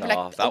 Yeah, I'd be No,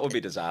 like, that would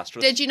be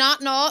disastrous. did you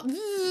not know?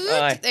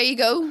 Aye. There you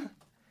go.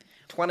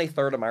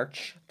 23rd of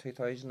March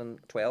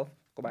 2012.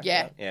 Go back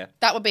Yeah, to that. Yeah.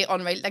 that would be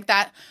unreal. Like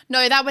that.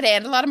 No, that would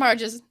end a lot of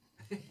marriages.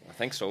 I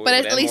think so. But It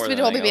would at end least more we'd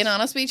than all be anything being else.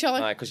 honest with each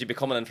other. Because you'd be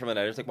coming in from an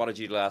hour. It's like, what did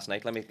you do last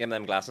night? Let me give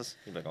them glasses.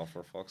 You'd be like, oh,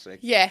 for fuck's sake.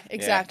 Yeah,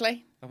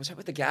 exactly. I was out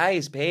with the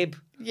guys, babe.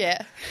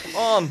 Yeah. Come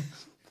on.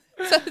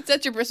 So is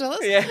that your Bruce Willis?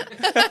 Yeah.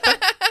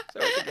 So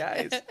with the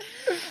guys.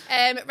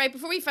 Right,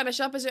 before we finish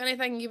up, is there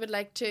anything you would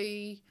like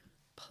to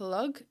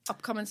plug?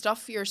 Upcoming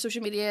stuff, your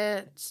social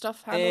media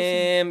stuff,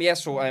 handles? Yeah,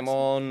 so I'm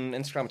on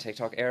Instagram and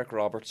TikTok, Eric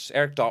Roberts,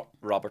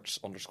 Eric.Roberts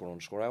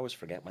 __. I always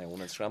forget my own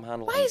Instagram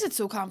handle. Why is it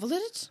so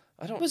convoluted?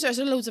 I don't Was there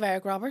loads of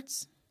Eric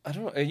Roberts? I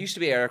don't know. It used to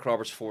be Eric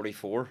Roberts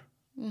 44.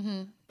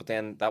 Mm-hmm. But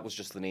then that was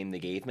just the name they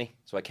gave me.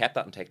 So I kept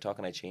that on TikTok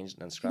and I changed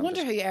it on Instagram. I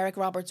wonder who Eric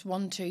Roberts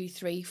 1, 2,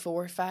 3,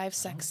 4, 5,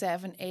 6,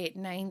 7, 8,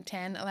 9,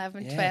 10,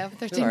 11, 12,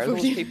 13, who are 14.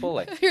 those people?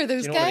 Like, Who are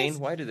those do you know what I guys? mean?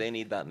 Why do they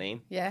need that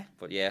name? Yeah.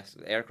 But yes,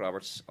 Eric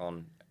Roberts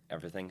on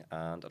everything.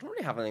 And I don't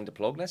really have anything to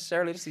plug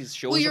necessarily. Just these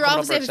shows Well, are you're coming up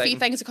obviously are have a few exciting.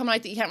 things that come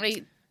out that you can't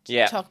really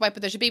talk about,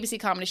 but there's a BBC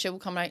comedy show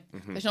coming out.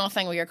 There's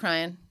nothing where you're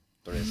crying.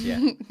 There is, yeah.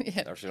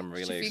 Yeah. Actually, I'm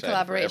There's a really few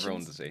excited for collaborations.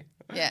 everyone to see.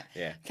 Yeah.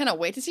 Yeah. Cannot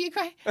wait to see you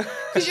cry.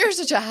 Because you're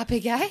such a happy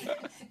guy. Do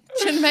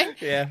you know what I mean?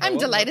 Yeah, I I'm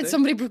was, delighted wasn't I?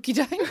 somebody broke you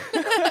down. Kick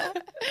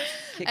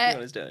me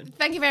on his down.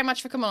 Thank you very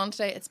much for coming on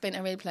today. It's been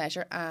a real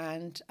pleasure,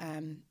 and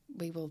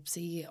we will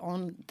see you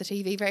on the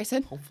TV very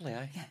soon. Hopefully,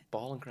 I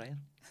ball and crying.